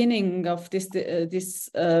beginning of this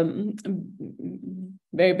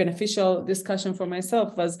very beneficial discussion for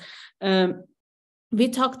myself, was we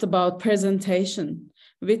talked about presentation,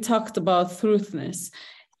 we talked about truthness.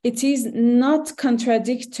 It is not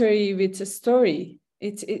contradictory with a story.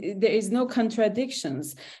 There is no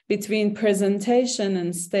contradictions between presentation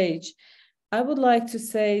and stage. I would like to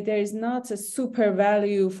say there is not a super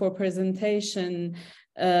value for presentation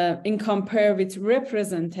in compare with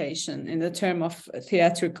representation in the term of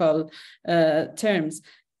theatrical terms.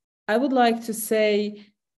 I would like to say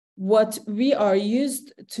what we are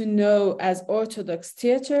used to know as Orthodox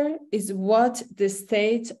theater is what the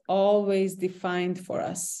state always defined for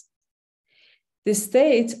us. The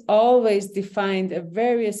state always defined a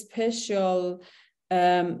very special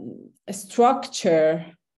structure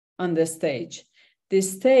on the stage. The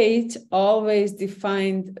state always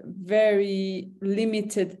defined very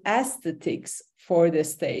limited aesthetics for the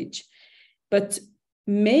stage. But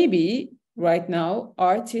maybe right now,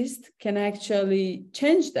 artists can actually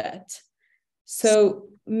change that. So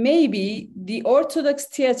maybe the Orthodox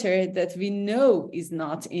theater that we know is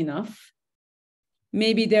not enough.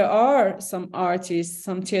 Maybe there are some artists,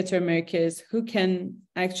 some theater makers who can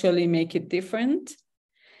actually make it different.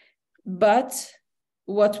 But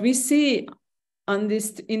what we see in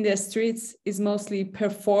the streets is mostly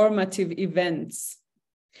performative events.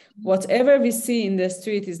 Whatever we see in the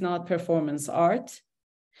street is not performance art.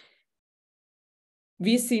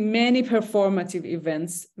 We see many performative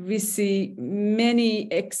events. We see many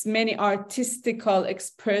artistical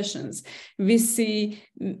expressions. We see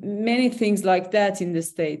many things like that in the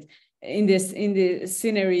state, in the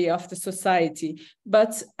scenery of the society.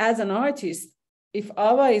 But as an artist, if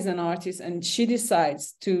Ava is an artist and she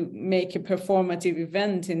decides to make a performative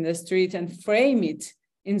event in the street and frame it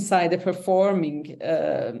inside a performing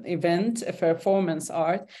event, a performance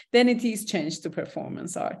art, then it is changed to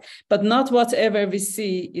performance art. But not whatever we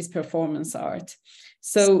see is performance art.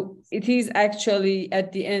 So it is actually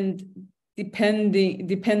at the end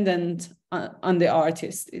dependent on the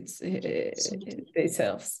artist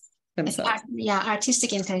themselves. Yeah,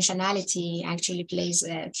 artistic intentionality actually plays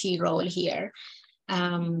a key role here.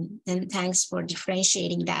 And thanks for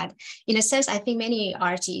differentiating that. In a sense, I think many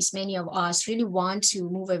artists, many of us really want to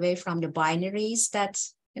move away from the binaries that,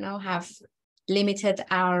 you know, have limited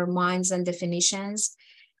our minds and definitions.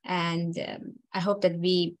 And I hope that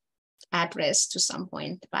we address to some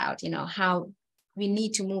point about, you know, how we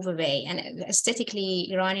need to move away. And aesthetically,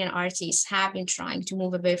 Iranian artists have been trying to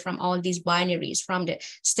move away from all these binaries, from the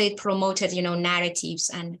state-promoted, you know, narratives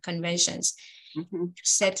and conventions, to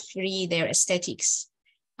set free their aesthetics.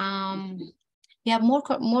 We have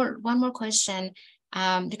one more question.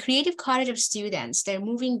 The creative courage of students, they're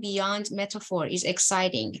moving beyond metaphor is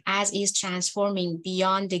exciting, as is transforming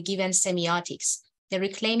beyond the given semiotics. The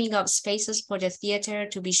reclaiming of spaces for the theater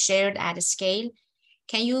to be shared at a scale.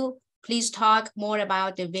 Can you please talk more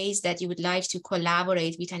about the ways that you would like to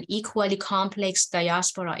collaborate with an equally complex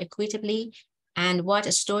diaspora equitably, and what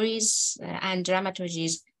stories and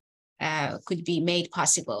dramaturgies could be made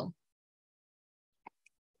possible?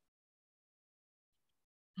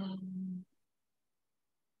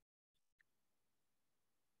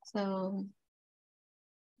 So,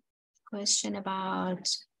 question about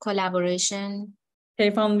collaboration.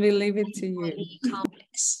 Keyvan, we'll leave it to you.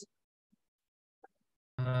 Complex.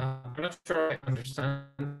 I'm not sure I understand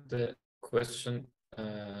the question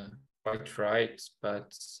quite right,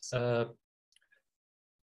 but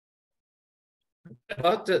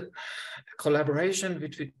about the collaboration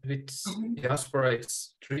with diaspora,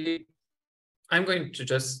 it's really, I'm going to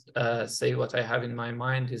just say what I have in my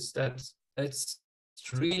mind is that it's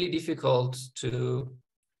really difficult to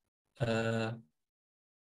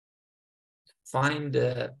find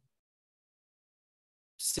a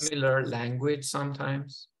similar language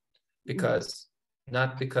sometimes, because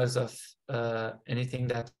not because of anything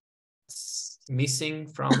that's missing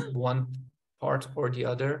from one part or the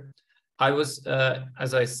other. I was,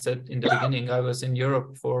 as I said in the beginning, I was in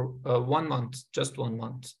Europe for 1 month, just 1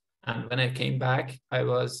 month. And when I came back, I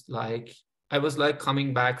was like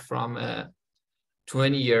coming back from a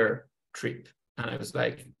 20-year trip. And I was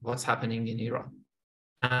like, what's happening in Iran?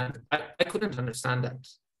 And I couldn't understand that.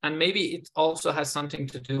 And maybe it also has something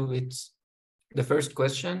to do with the first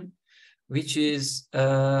question, which is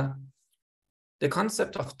the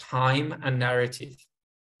concept of time and narrative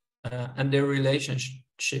and their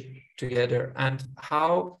relationship together, and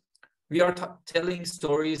how we are telling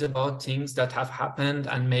stories about things that have happened,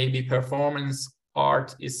 and maybe performance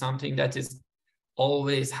art is something that is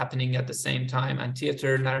always happening at the same time, and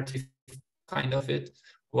theater narrative kind of it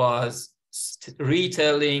was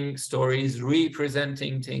retelling stories,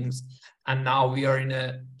 representing things, and now we are in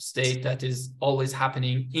a state that is always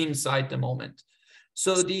happening inside the moment.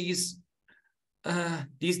 So these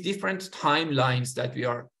different timelines that we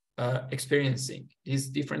are experiencing, these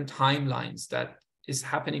different timelines that is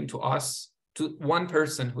happening to us, to one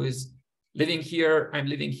person who is living here, I'm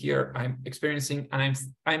living here, I'm experiencing, and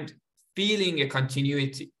I'm feeling a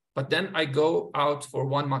continuity. But then I go out for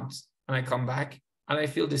 1 month and I come back and I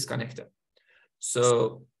feel disconnected.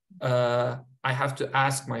 So I have to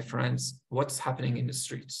ask my friends, what's happening in the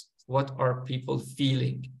streets? What are people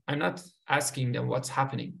feeling? I'm not asking them what's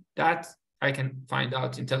happening. That I can find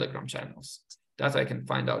out in Telegram channels. That I can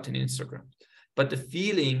find out in Instagram. But the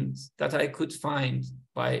feelings that I could find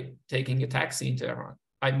by taking a taxi in Tehran,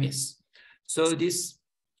 I miss. So this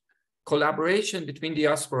collaboration between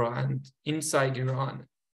diaspora and inside Iran,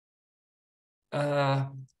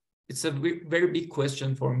 it's a very big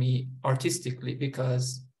question for me artistically,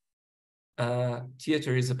 because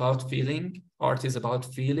theater is about feeling, art is about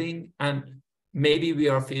feeling, and maybe we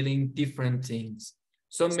are feeling different things.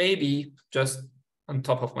 So maybe just on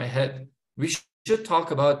top of my head, we should talk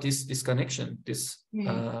about this disconnection, these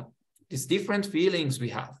different feelings we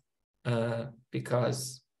have,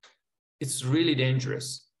 because it's really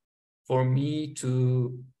dangerous for me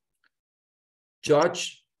to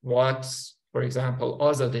judge what, for example,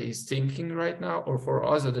 Azadeh is thinking right now, or for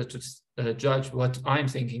Azadeh to judge what I'm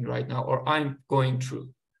thinking right now, or I'm going through.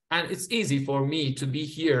 And it's easy for me to be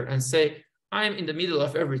here and say, I'm in the middle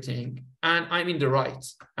of everything and I'm in the right.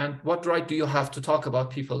 And what right do you have to talk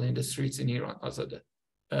about people in the streets in Iran, Azadeh?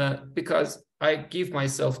 Because I give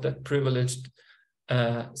myself that privileged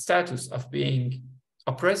status of being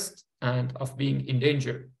oppressed and of being in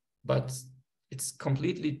danger. But it's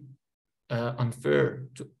completely unfair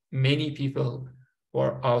to many people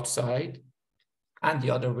or outside, and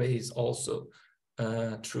the other way is also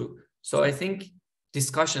true. So I think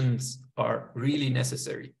discussions are really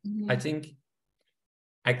necessary. I think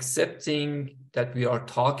accepting that we are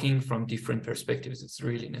talking from different perspectives is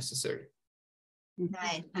really necessary.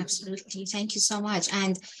 Right, absolutely. Thank you so much.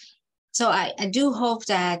 And so I do hope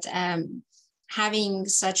that having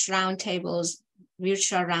such roundtables,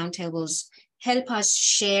 virtual roundtables, help us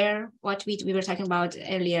share what we were talking about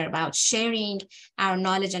earlier, about sharing our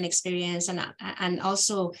knowledge and experience, and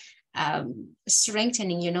also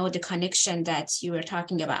strengthening, you know, the connection that you were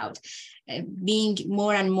talking about, being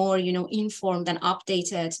more and more, you know, informed and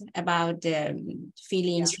updated about the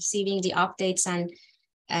feelings, receiving the updates and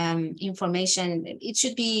information. It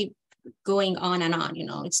should be going on and on, you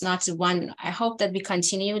know, it's not one. I hope that we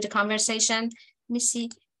continue the conversation, Missy,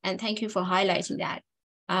 and thank you for highlighting that.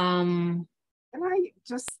 Can I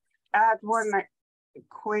just add one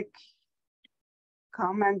quick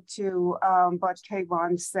comment to what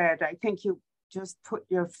Keyvan said? I think you just put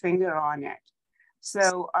your finger on it.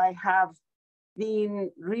 So I have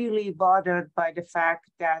been really bothered by the fact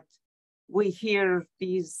that we hear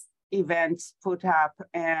these events put up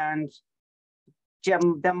and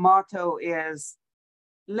the motto is,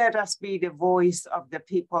 let us be the voice of the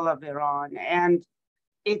people of Iran. And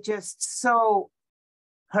it just so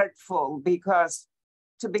hurtful because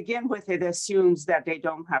to begin with, it assumes that they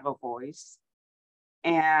don't have a voice.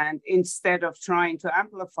 And instead of trying to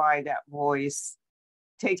amplify that voice,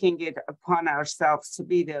 taking it upon ourselves to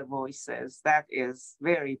be their voices, that is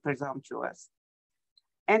very presumptuous.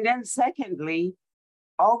 And then secondly,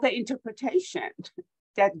 all the interpretation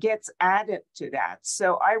that gets added to that.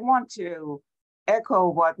 So I want to echo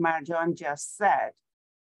what Marjan just said.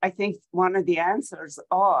 I think one of the answers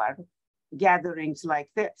are gatherings like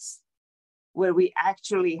this, where we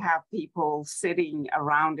actually have people sitting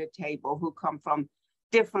around a table who come from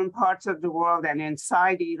different parts of the world and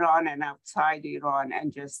inside Iran and outside Iran,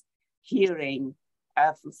 and just hearing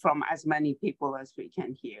from as many people as we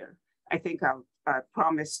can hear. I think I'll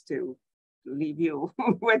promise to leave you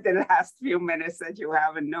with the last few minutes that you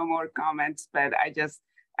have and no more comments, but I just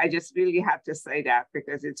really have to say that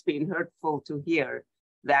because it's been hurtful to hear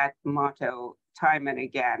that motto time and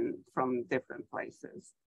again from different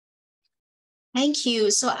places. Thank you.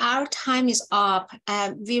 So our time is up.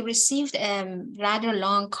 We received a rather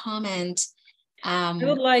long comment. I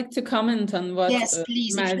would like to comment on what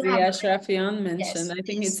Marzi Ashrafian mentioned. Yes, I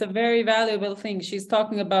think it's a very valuable thing. She's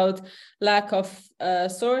talking about lack of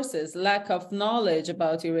sources, lack of knowledge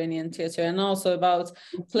about Iranian theater, and also about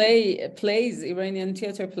plays, Iranian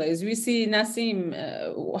theater plays. We see Nassim,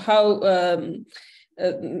 how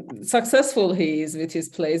successful he is with his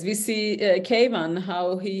plays. We see Keyvan,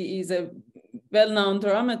 how he is a well-known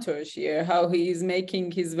dramaturg here, how he is making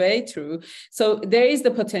his way through. So there is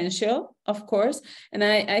the potential, of course. And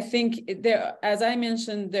I think there, as I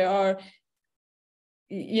mentioned, there are,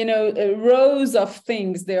 you know, rows of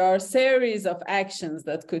things. There are series of actions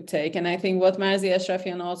that could take. And I think what Marzi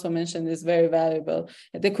Ashrafian also mentioned is very valuable.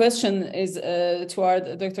 The question is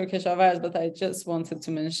toward Dr. Keshavarz, but I just wanted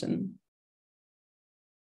to mention.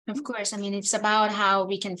 Of course, I mean, it's about how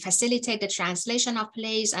we can facilitate the translation of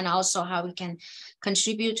plays and also how we can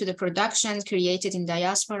contribute to the productions created in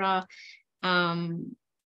diaspora. And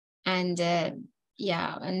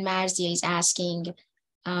Marzi is asking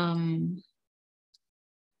how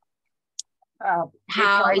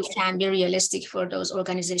it can be realistic for those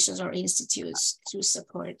organizations or institutes to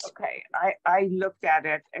support. Okay, I looked at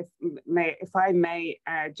it. If I may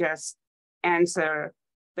just answer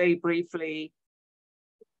very briefly.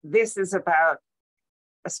 This is about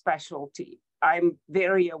a specialty. I'm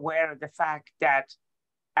very aware of the fact that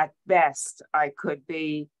at best, I could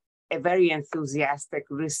be a very enthusiastic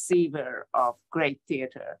receiver of great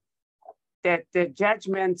theater. That the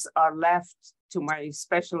judgments are left to my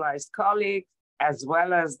specialized colleagues, as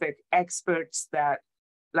well as the experts that,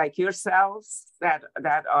 like yourselves, that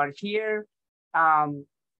are here.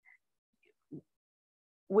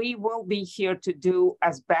 We will be here to do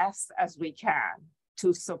as best as we can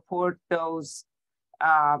to support those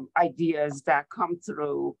ideas that come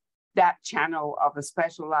through that channel of a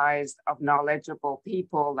specialized, of knowledgeable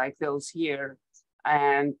people like those here.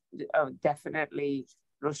 And definitely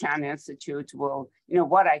Roshan Institute will, you know,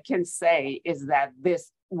 what I can say is that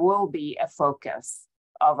this will be a focus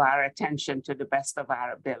of our attention to the best of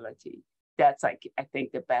our ability. That's I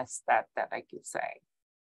think the best that I can say.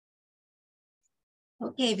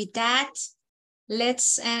 Okay, with that,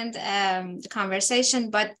 let's end the conversation,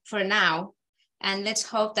 but for now, and let's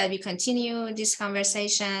hope that we continue this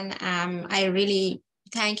conversation. I really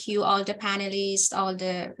thank you, all the panelists, all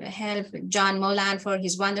the help, John Molan for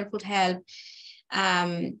his wonderful help,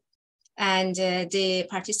 and the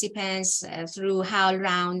participants through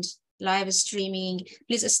HowlRound live streaming.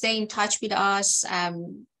 Please stay in touch with us.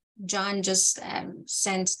 John just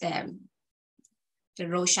sent the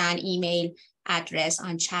Roshan email address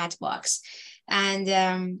on chat box.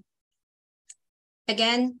 And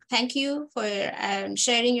again, thank you for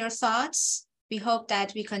sharing your thoughts. We hope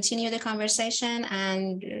that we continue the conversation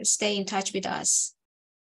and stay in touch with us.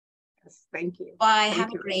 Yes, thank you. Bye. Thank Have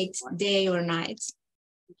you a great everyone. day or night.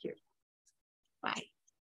 Thank you. Bye.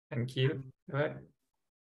 Thank you. Bye.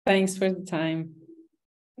 Thanks for the time.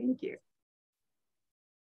 Thank you.